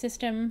discovery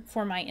system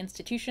for my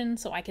institution,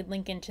 so I could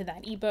link into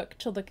that ebook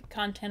to look at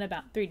content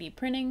about 3D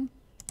printing.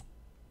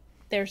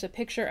 There's a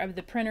picture of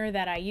the printer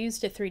that I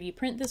used to 3D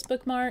print this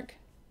bookmark,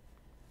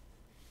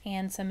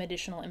 and some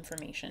additional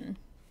information.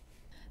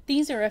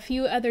 These are a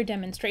few other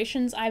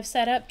demonstrations I've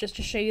set up just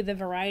to show you the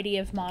variety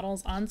of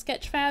models on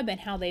SketchFab and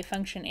how they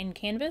function in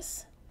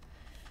Canvas.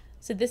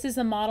 So this is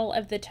a model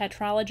of the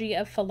tetralogy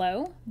of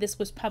Fallot. This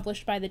was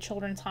published by the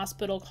Children's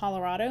Hospital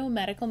Colorado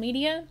Medical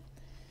Media.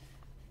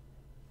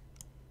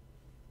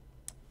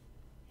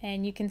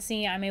 And you can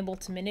see I'm able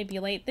to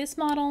manipulate this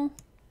model.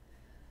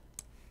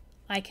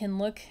 I can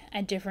look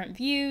at different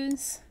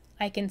views.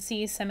 I can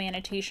see some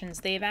annotations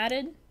they've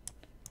added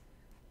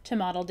to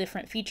model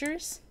different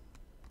features.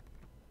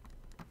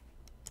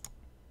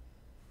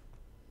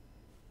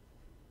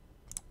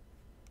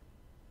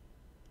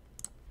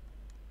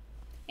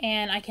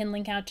 And I can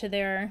link out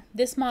to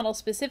this model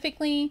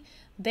specifically,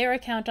 their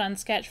account on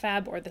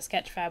SketchFab or the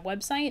SketchFab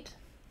website.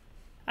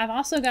 I've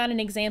also got an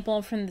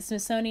example from the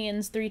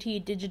Smithsonian's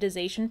 3D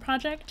digitization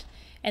project,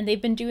 and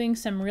they've been doing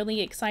some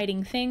really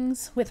exciting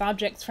things with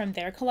objects from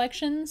their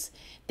collections.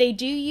 They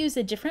do use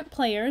a different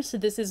player, so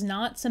this is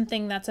not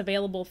something that's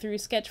available through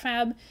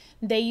SketchFab.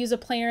 They use a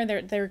player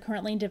they're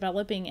currently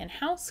developing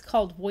in-house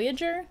called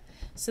Voyager,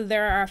 so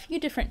there are a few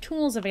different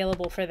tools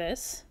available for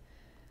this.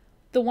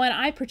 The one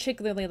I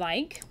particularly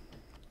like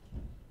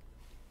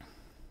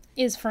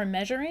is for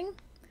measuring.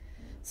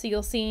 So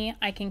you'll see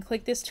I can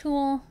click this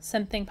tool,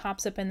 something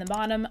pops up in the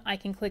bottom, I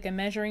can click a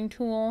measuring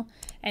tool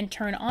and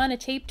turn on a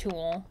tape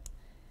tool,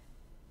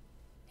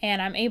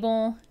 and I'm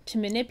able to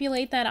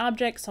manipulate that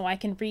object so I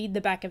can read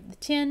the back of the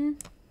tin.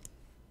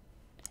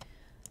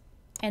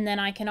 And then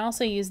I can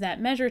also use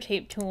that measure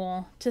tape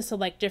tool to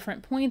select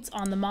different points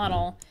on the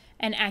model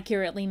and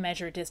accurately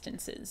measure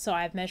distances. So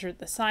I've measured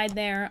the side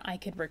there, I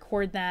could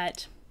record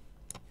that,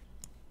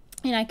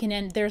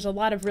 and there's a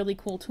lot of really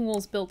cool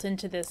tools built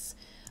into this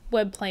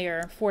web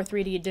player for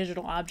 3D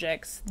digital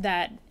objects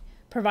that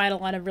provide a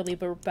lot of really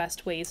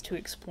robust ways to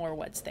explore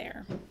what's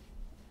there.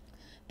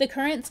 The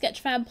current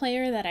SketchFab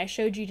player that I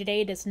showed you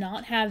today does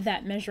not have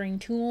that measuring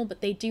tool, but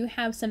they do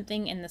have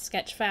something in the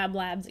SketchFab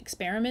Labs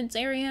experiments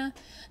area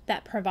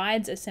that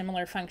provides a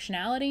similar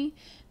functionality.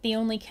 The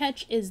only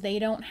catch is they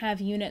don't have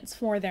units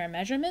for their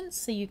measurements.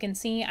 So you can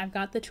see I've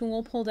got the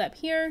tool pulled up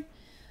here,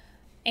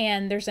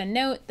 and there's a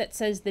note that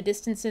says the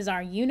distances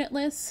are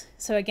unitless.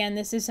 So again,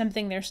 this is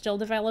something they're still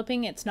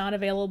developing. It's not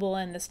available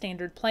in the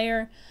standard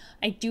player.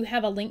 I do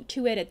have a link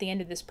to it at the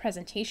end of this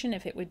presentation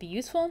if it would be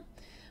useful.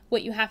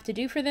 What you have to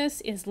do for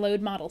this is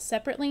load models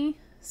separately.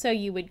 So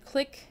you would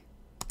click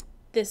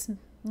this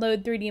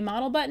Load 3D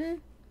Model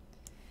button.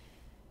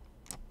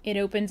 It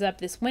opens up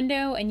this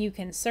window and you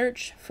can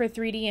search for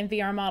 3D and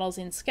VR models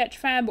in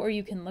SketchFab, or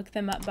you can look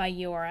them up by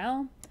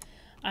URL.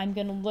 I'm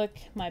going to look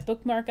my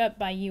bookmark up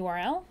by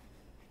URL.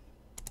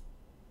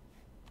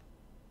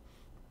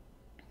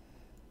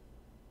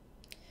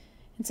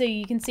 And so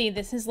you can see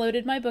this has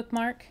loaded my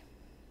bookmark,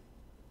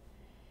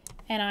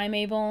 and I'm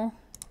able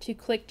to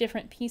click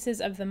different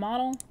pieces of the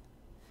model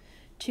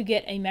to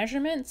get a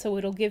measurement. So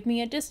it'll give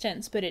me a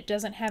distance, but it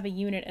doesn't have a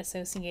unit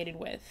associated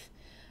with.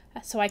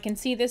 So I can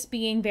see this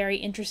being very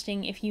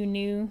interesting if you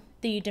knew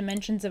the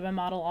dimensions of a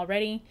model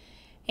already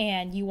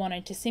and you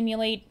wanted to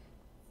simulate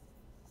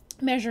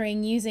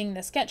measuring using the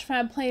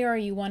SketchFab player, or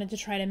you wanted to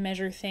try to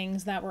measure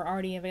things that were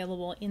already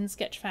available in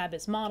SketchFab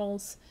as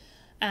models.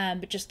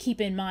 But just keep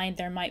in mind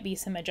there might be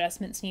some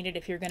adjustments needed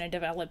if you're going to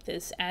develop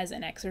this as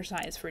an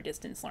exercise for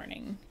distance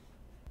learning.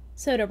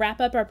 So to wrap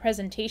up our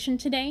presentation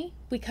today,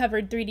 we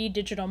covered 3D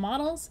digital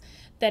models.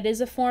 That is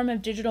a form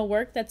of digital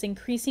work that's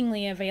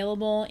increasingly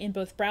available in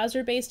both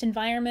browser-based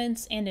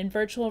environments and in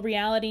virtual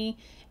reality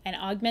and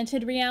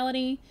augmented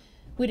reality.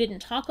 We didn't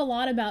talk a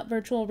lot about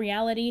virtual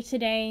reality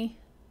today,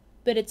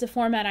 but it's a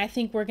format I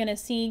think we're going to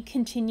see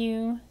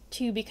continue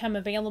to become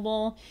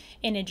available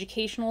in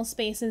educational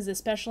spaces,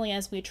 especially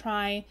as we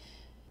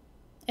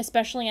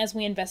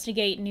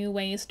investigate new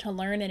ways to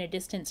learn in a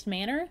distanced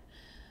manner.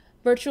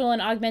 Virtual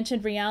and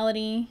augmented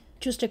reality,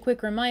 just a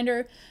quick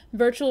reminder,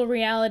 virtual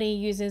reality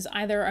uses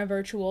either a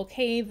virtual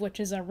cave, which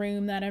is a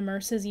room that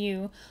immerses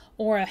you,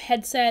 or a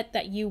headset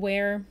that you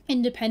wear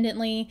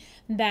independently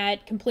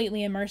that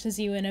completely immerses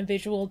you in a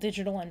visual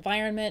digital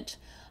environment.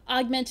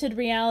 Augmented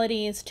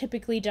reality is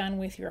typically done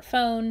with your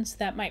phones.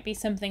 That might be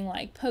something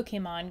like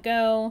Pokemon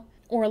Go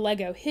or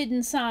Lego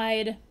Hidden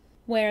Side,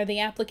 where the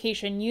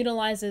application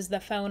utilizes the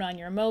phone on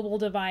your mobile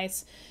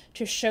device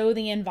to show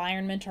the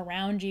environment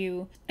around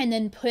you and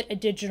then put a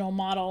digital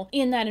model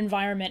in that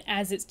environment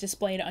as it's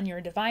displayed on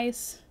your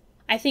device.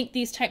 I think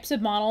these types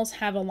of models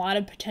have a lot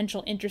of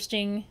potential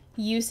interesting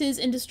uses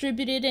in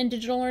distributed and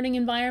digital learning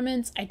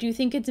environments. I do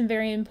think it's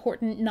very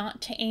important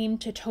not to aim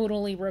to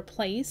totally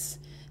replace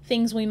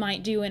things we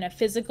might do in a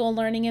physical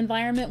learning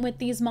environment with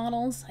these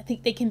models. I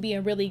think they can be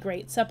a really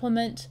great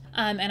supplement,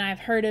 and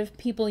I've heard of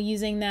people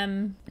using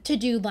them to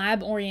do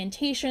lab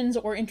orientations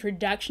or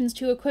introductions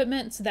to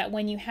equipment so that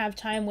when you have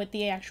time with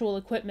the actual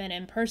equipment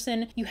in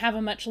person, you have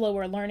a much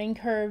lower learning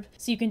curve,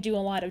 so you can do a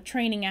lot of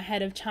training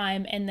ahead of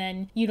time and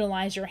then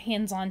utilize your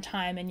hands-on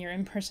time and your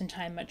in-person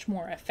time much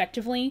more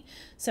effectively.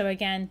 So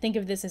again, think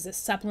of this as a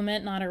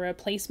supplement, not a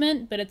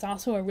replacement, but it's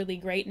also a really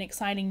great and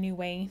exciting new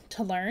way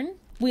to learn.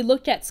 We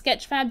looked at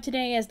SketchFab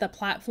today as the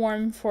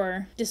platform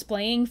for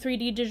displaying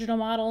 3D digital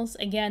models.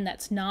 Again,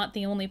 that's not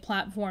the only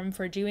platform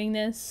for doing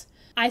this.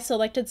 I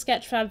selected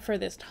SketchFab for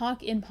this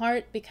talk in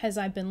part because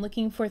I've been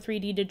looking for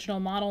 3D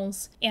digital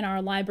models in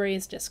our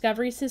library's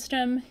discovery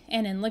system,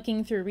 and in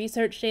looking through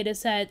research data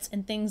sets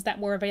and things that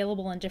were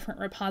available in different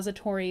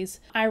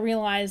repositories, I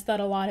realized that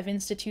a lot of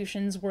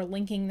institutions were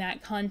linking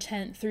that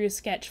content through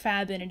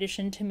SketchFab in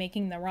addition to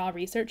making the raw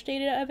research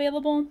data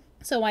available.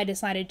 So I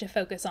decided to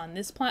focus on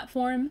this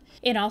platform.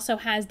 It also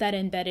has that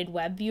embedded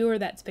web viewer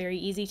that's very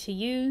easy to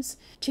use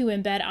to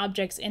embed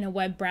objects in a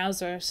web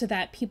browser so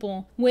that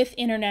people with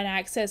internet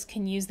access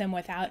can use them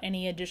without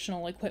any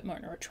additional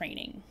equipment or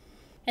training.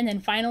 And then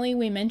finally,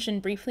 we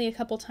mentioned briefly a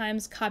couple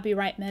times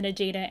copyright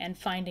metadata and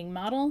finding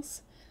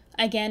models.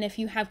 Again, if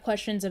you have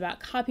questions about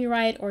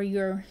copyright or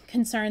you're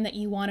concerned that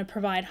you want to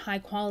provide high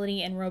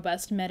quality and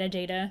robust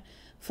metadata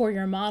for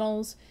your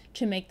models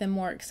to make them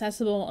more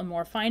accessible and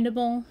more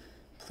findable,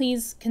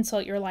 please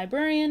consult your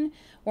librarian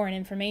or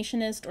an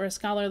informationist or a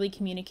scholarly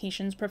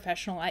communications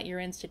professional at your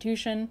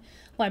institution.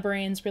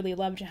 Librarians really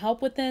love to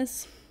help with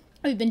this.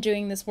 We've been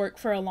doing this work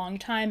for a long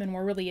time and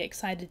we're really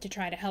excited to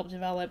try to help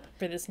develop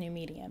for this new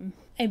medium.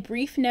 A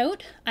brief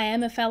note, I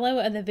am a fellow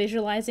of the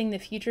Visualizing the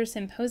Future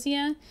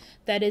Symposia.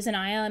 That is an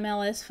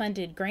IMLS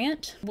funded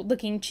grant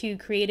looking to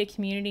create a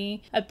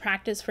community of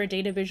practice for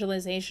data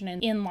visualization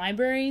in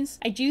libraries.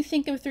 I do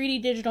think of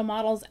 3D digital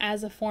models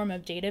as a form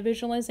of data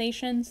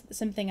visualizations,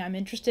 something I'm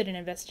interested in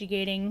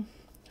investigating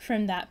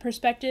from that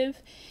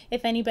perspective.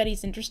 If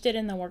anybody's interested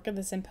in the work of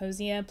the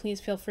symposia, please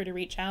feel free to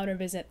reach out or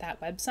visit that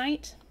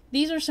website.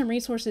 These are some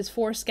resources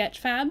for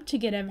SketchFab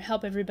to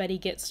help everybody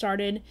get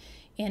started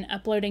in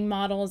uploading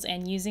models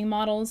and using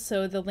models.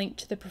 So the link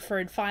to the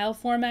preferred file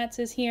formats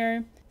is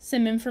here.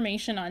 some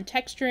information on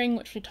texturing,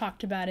 which we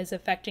talked about is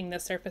affecting the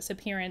surface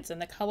appearance and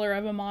the color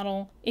of a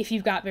model. If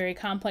you've got very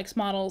complex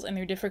models and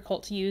they're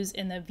difficult to use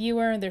in the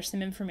viewer, there's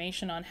some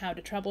information on how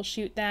to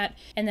troubleshoot that,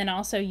 and then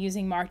also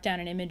using markdown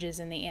and images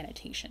in the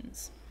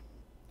annotations.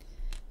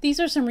 These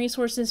are some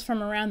resources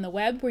from around the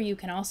web where you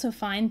can also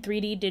find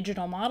 3D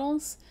digital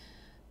models.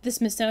 The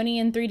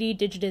Smithsonian 3D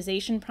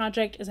digitization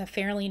project is a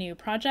fairly new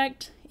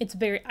project.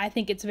 I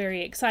think it's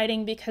very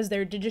exciting because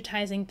they're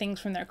digitizing things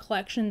from their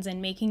collections and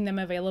making them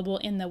available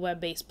in the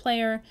web-based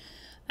player.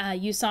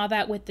 You saw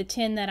that with the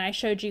tin that I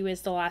showed you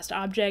as the last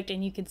object,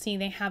 and you can see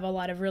they have a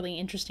lot of really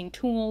interesting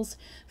tools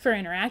for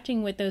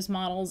interacting with those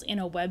models in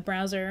a web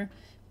browser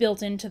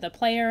built into the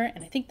player,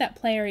 and I think that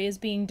player is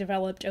being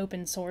developed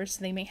open source.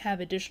 They may have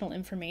additional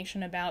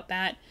information about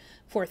that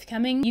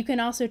forthcoming. You can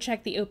also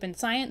check the Open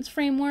Science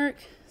framework.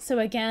 So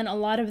again, a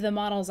lot of the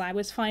models I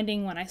was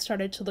finding when I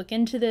started to look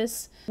into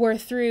this were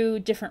through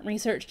different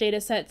research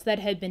data sets that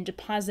had been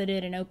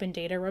deposited in open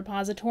data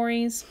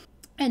repositories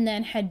and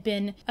then had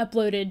been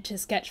uploaded to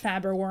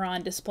SketchFab or were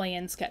on display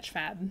in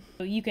SketchFab.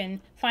 So you can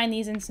find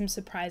these in some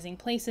surprising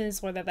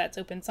places, whether that's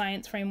Open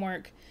Science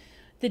framework,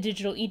 the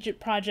Digital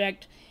Egypt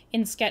project,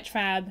 in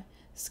SketchFab,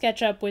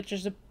 SketchUp, which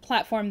is a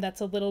platform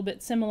that's a little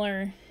bit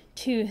similar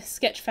to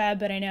SketchFab,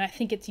 but I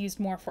think it's used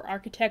more for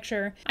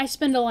architecture. I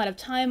spend a lot of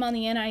time on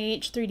the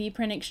NIH 3D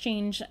Print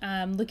Exchange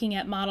looking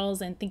at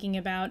models and thinking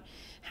about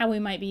how we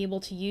might be able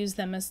to use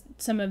them as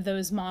some of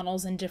those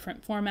models in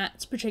different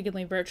formats,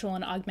 particularly virtual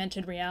and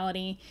augmented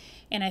reality.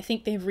 And I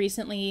think they've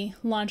recently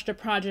launched a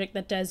project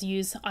that does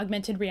use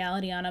augmented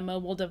reality on a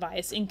mobile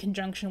device in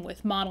conjunction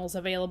with models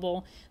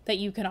available that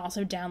you can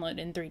also download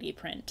in 3D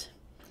print.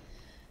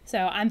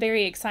 So I'm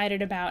very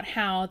excited about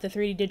how the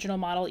 3D digital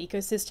model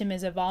ecosystem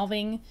is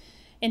evolving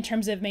in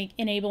terms of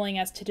enabling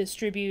us to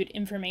distribute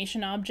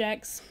information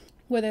objects,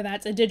 whether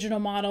that's a digital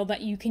model that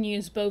you can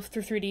use both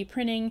through 3D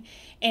printing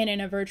and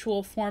in a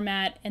virtual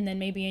format, and then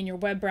maybe in your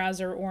web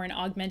browser or in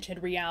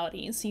augmented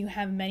reality. So you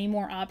have many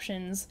more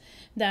options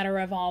that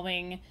are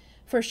evolving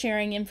for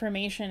sharing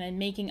information and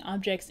making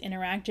objects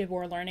interactive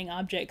or learning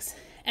objects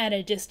at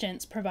a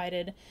distance,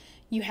 provided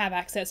you have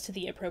access to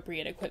the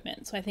appropriate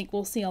equipment. So I think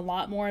we'll see a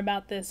lot more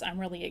about this. I'm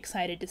really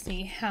excited to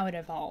see how it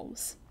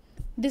evolves.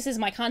 This is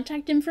my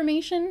contact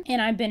information,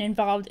 and I've been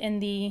involved in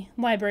the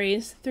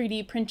library's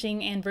 3D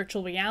printing and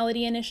virtual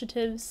reality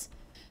initiatives.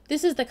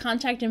 This is the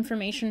contact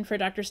information for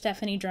Dr.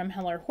 Stephanie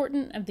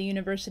Drumheller-Horton of the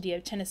University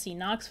of Tennessee,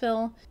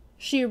 Knoxville.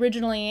 She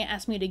originally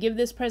asked me to give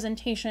this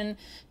presentation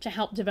to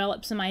help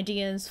develop some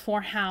ideas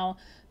for how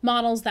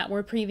models that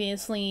were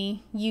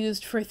previously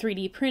used for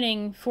 3D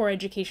printing for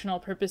educational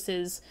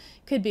purposes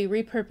could be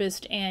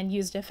repurposed and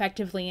used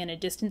effectively in a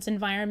distance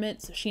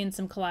environment. So she and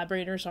some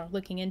collaborators are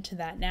looking into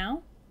that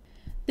now.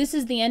 This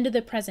is the end of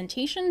the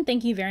presentation.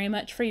 Thank you very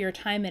much for your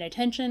time and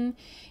attention.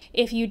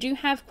 If you do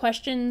have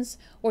questions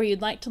or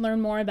you'd like to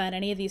learn more about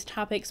any of these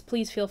topics,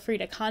 please feel free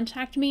to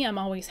contact me. I'm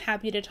always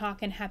happy to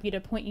talk and happy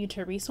to point you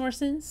to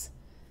resources.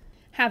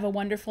 Have a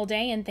wonderful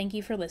day, and thank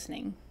you for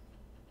listening.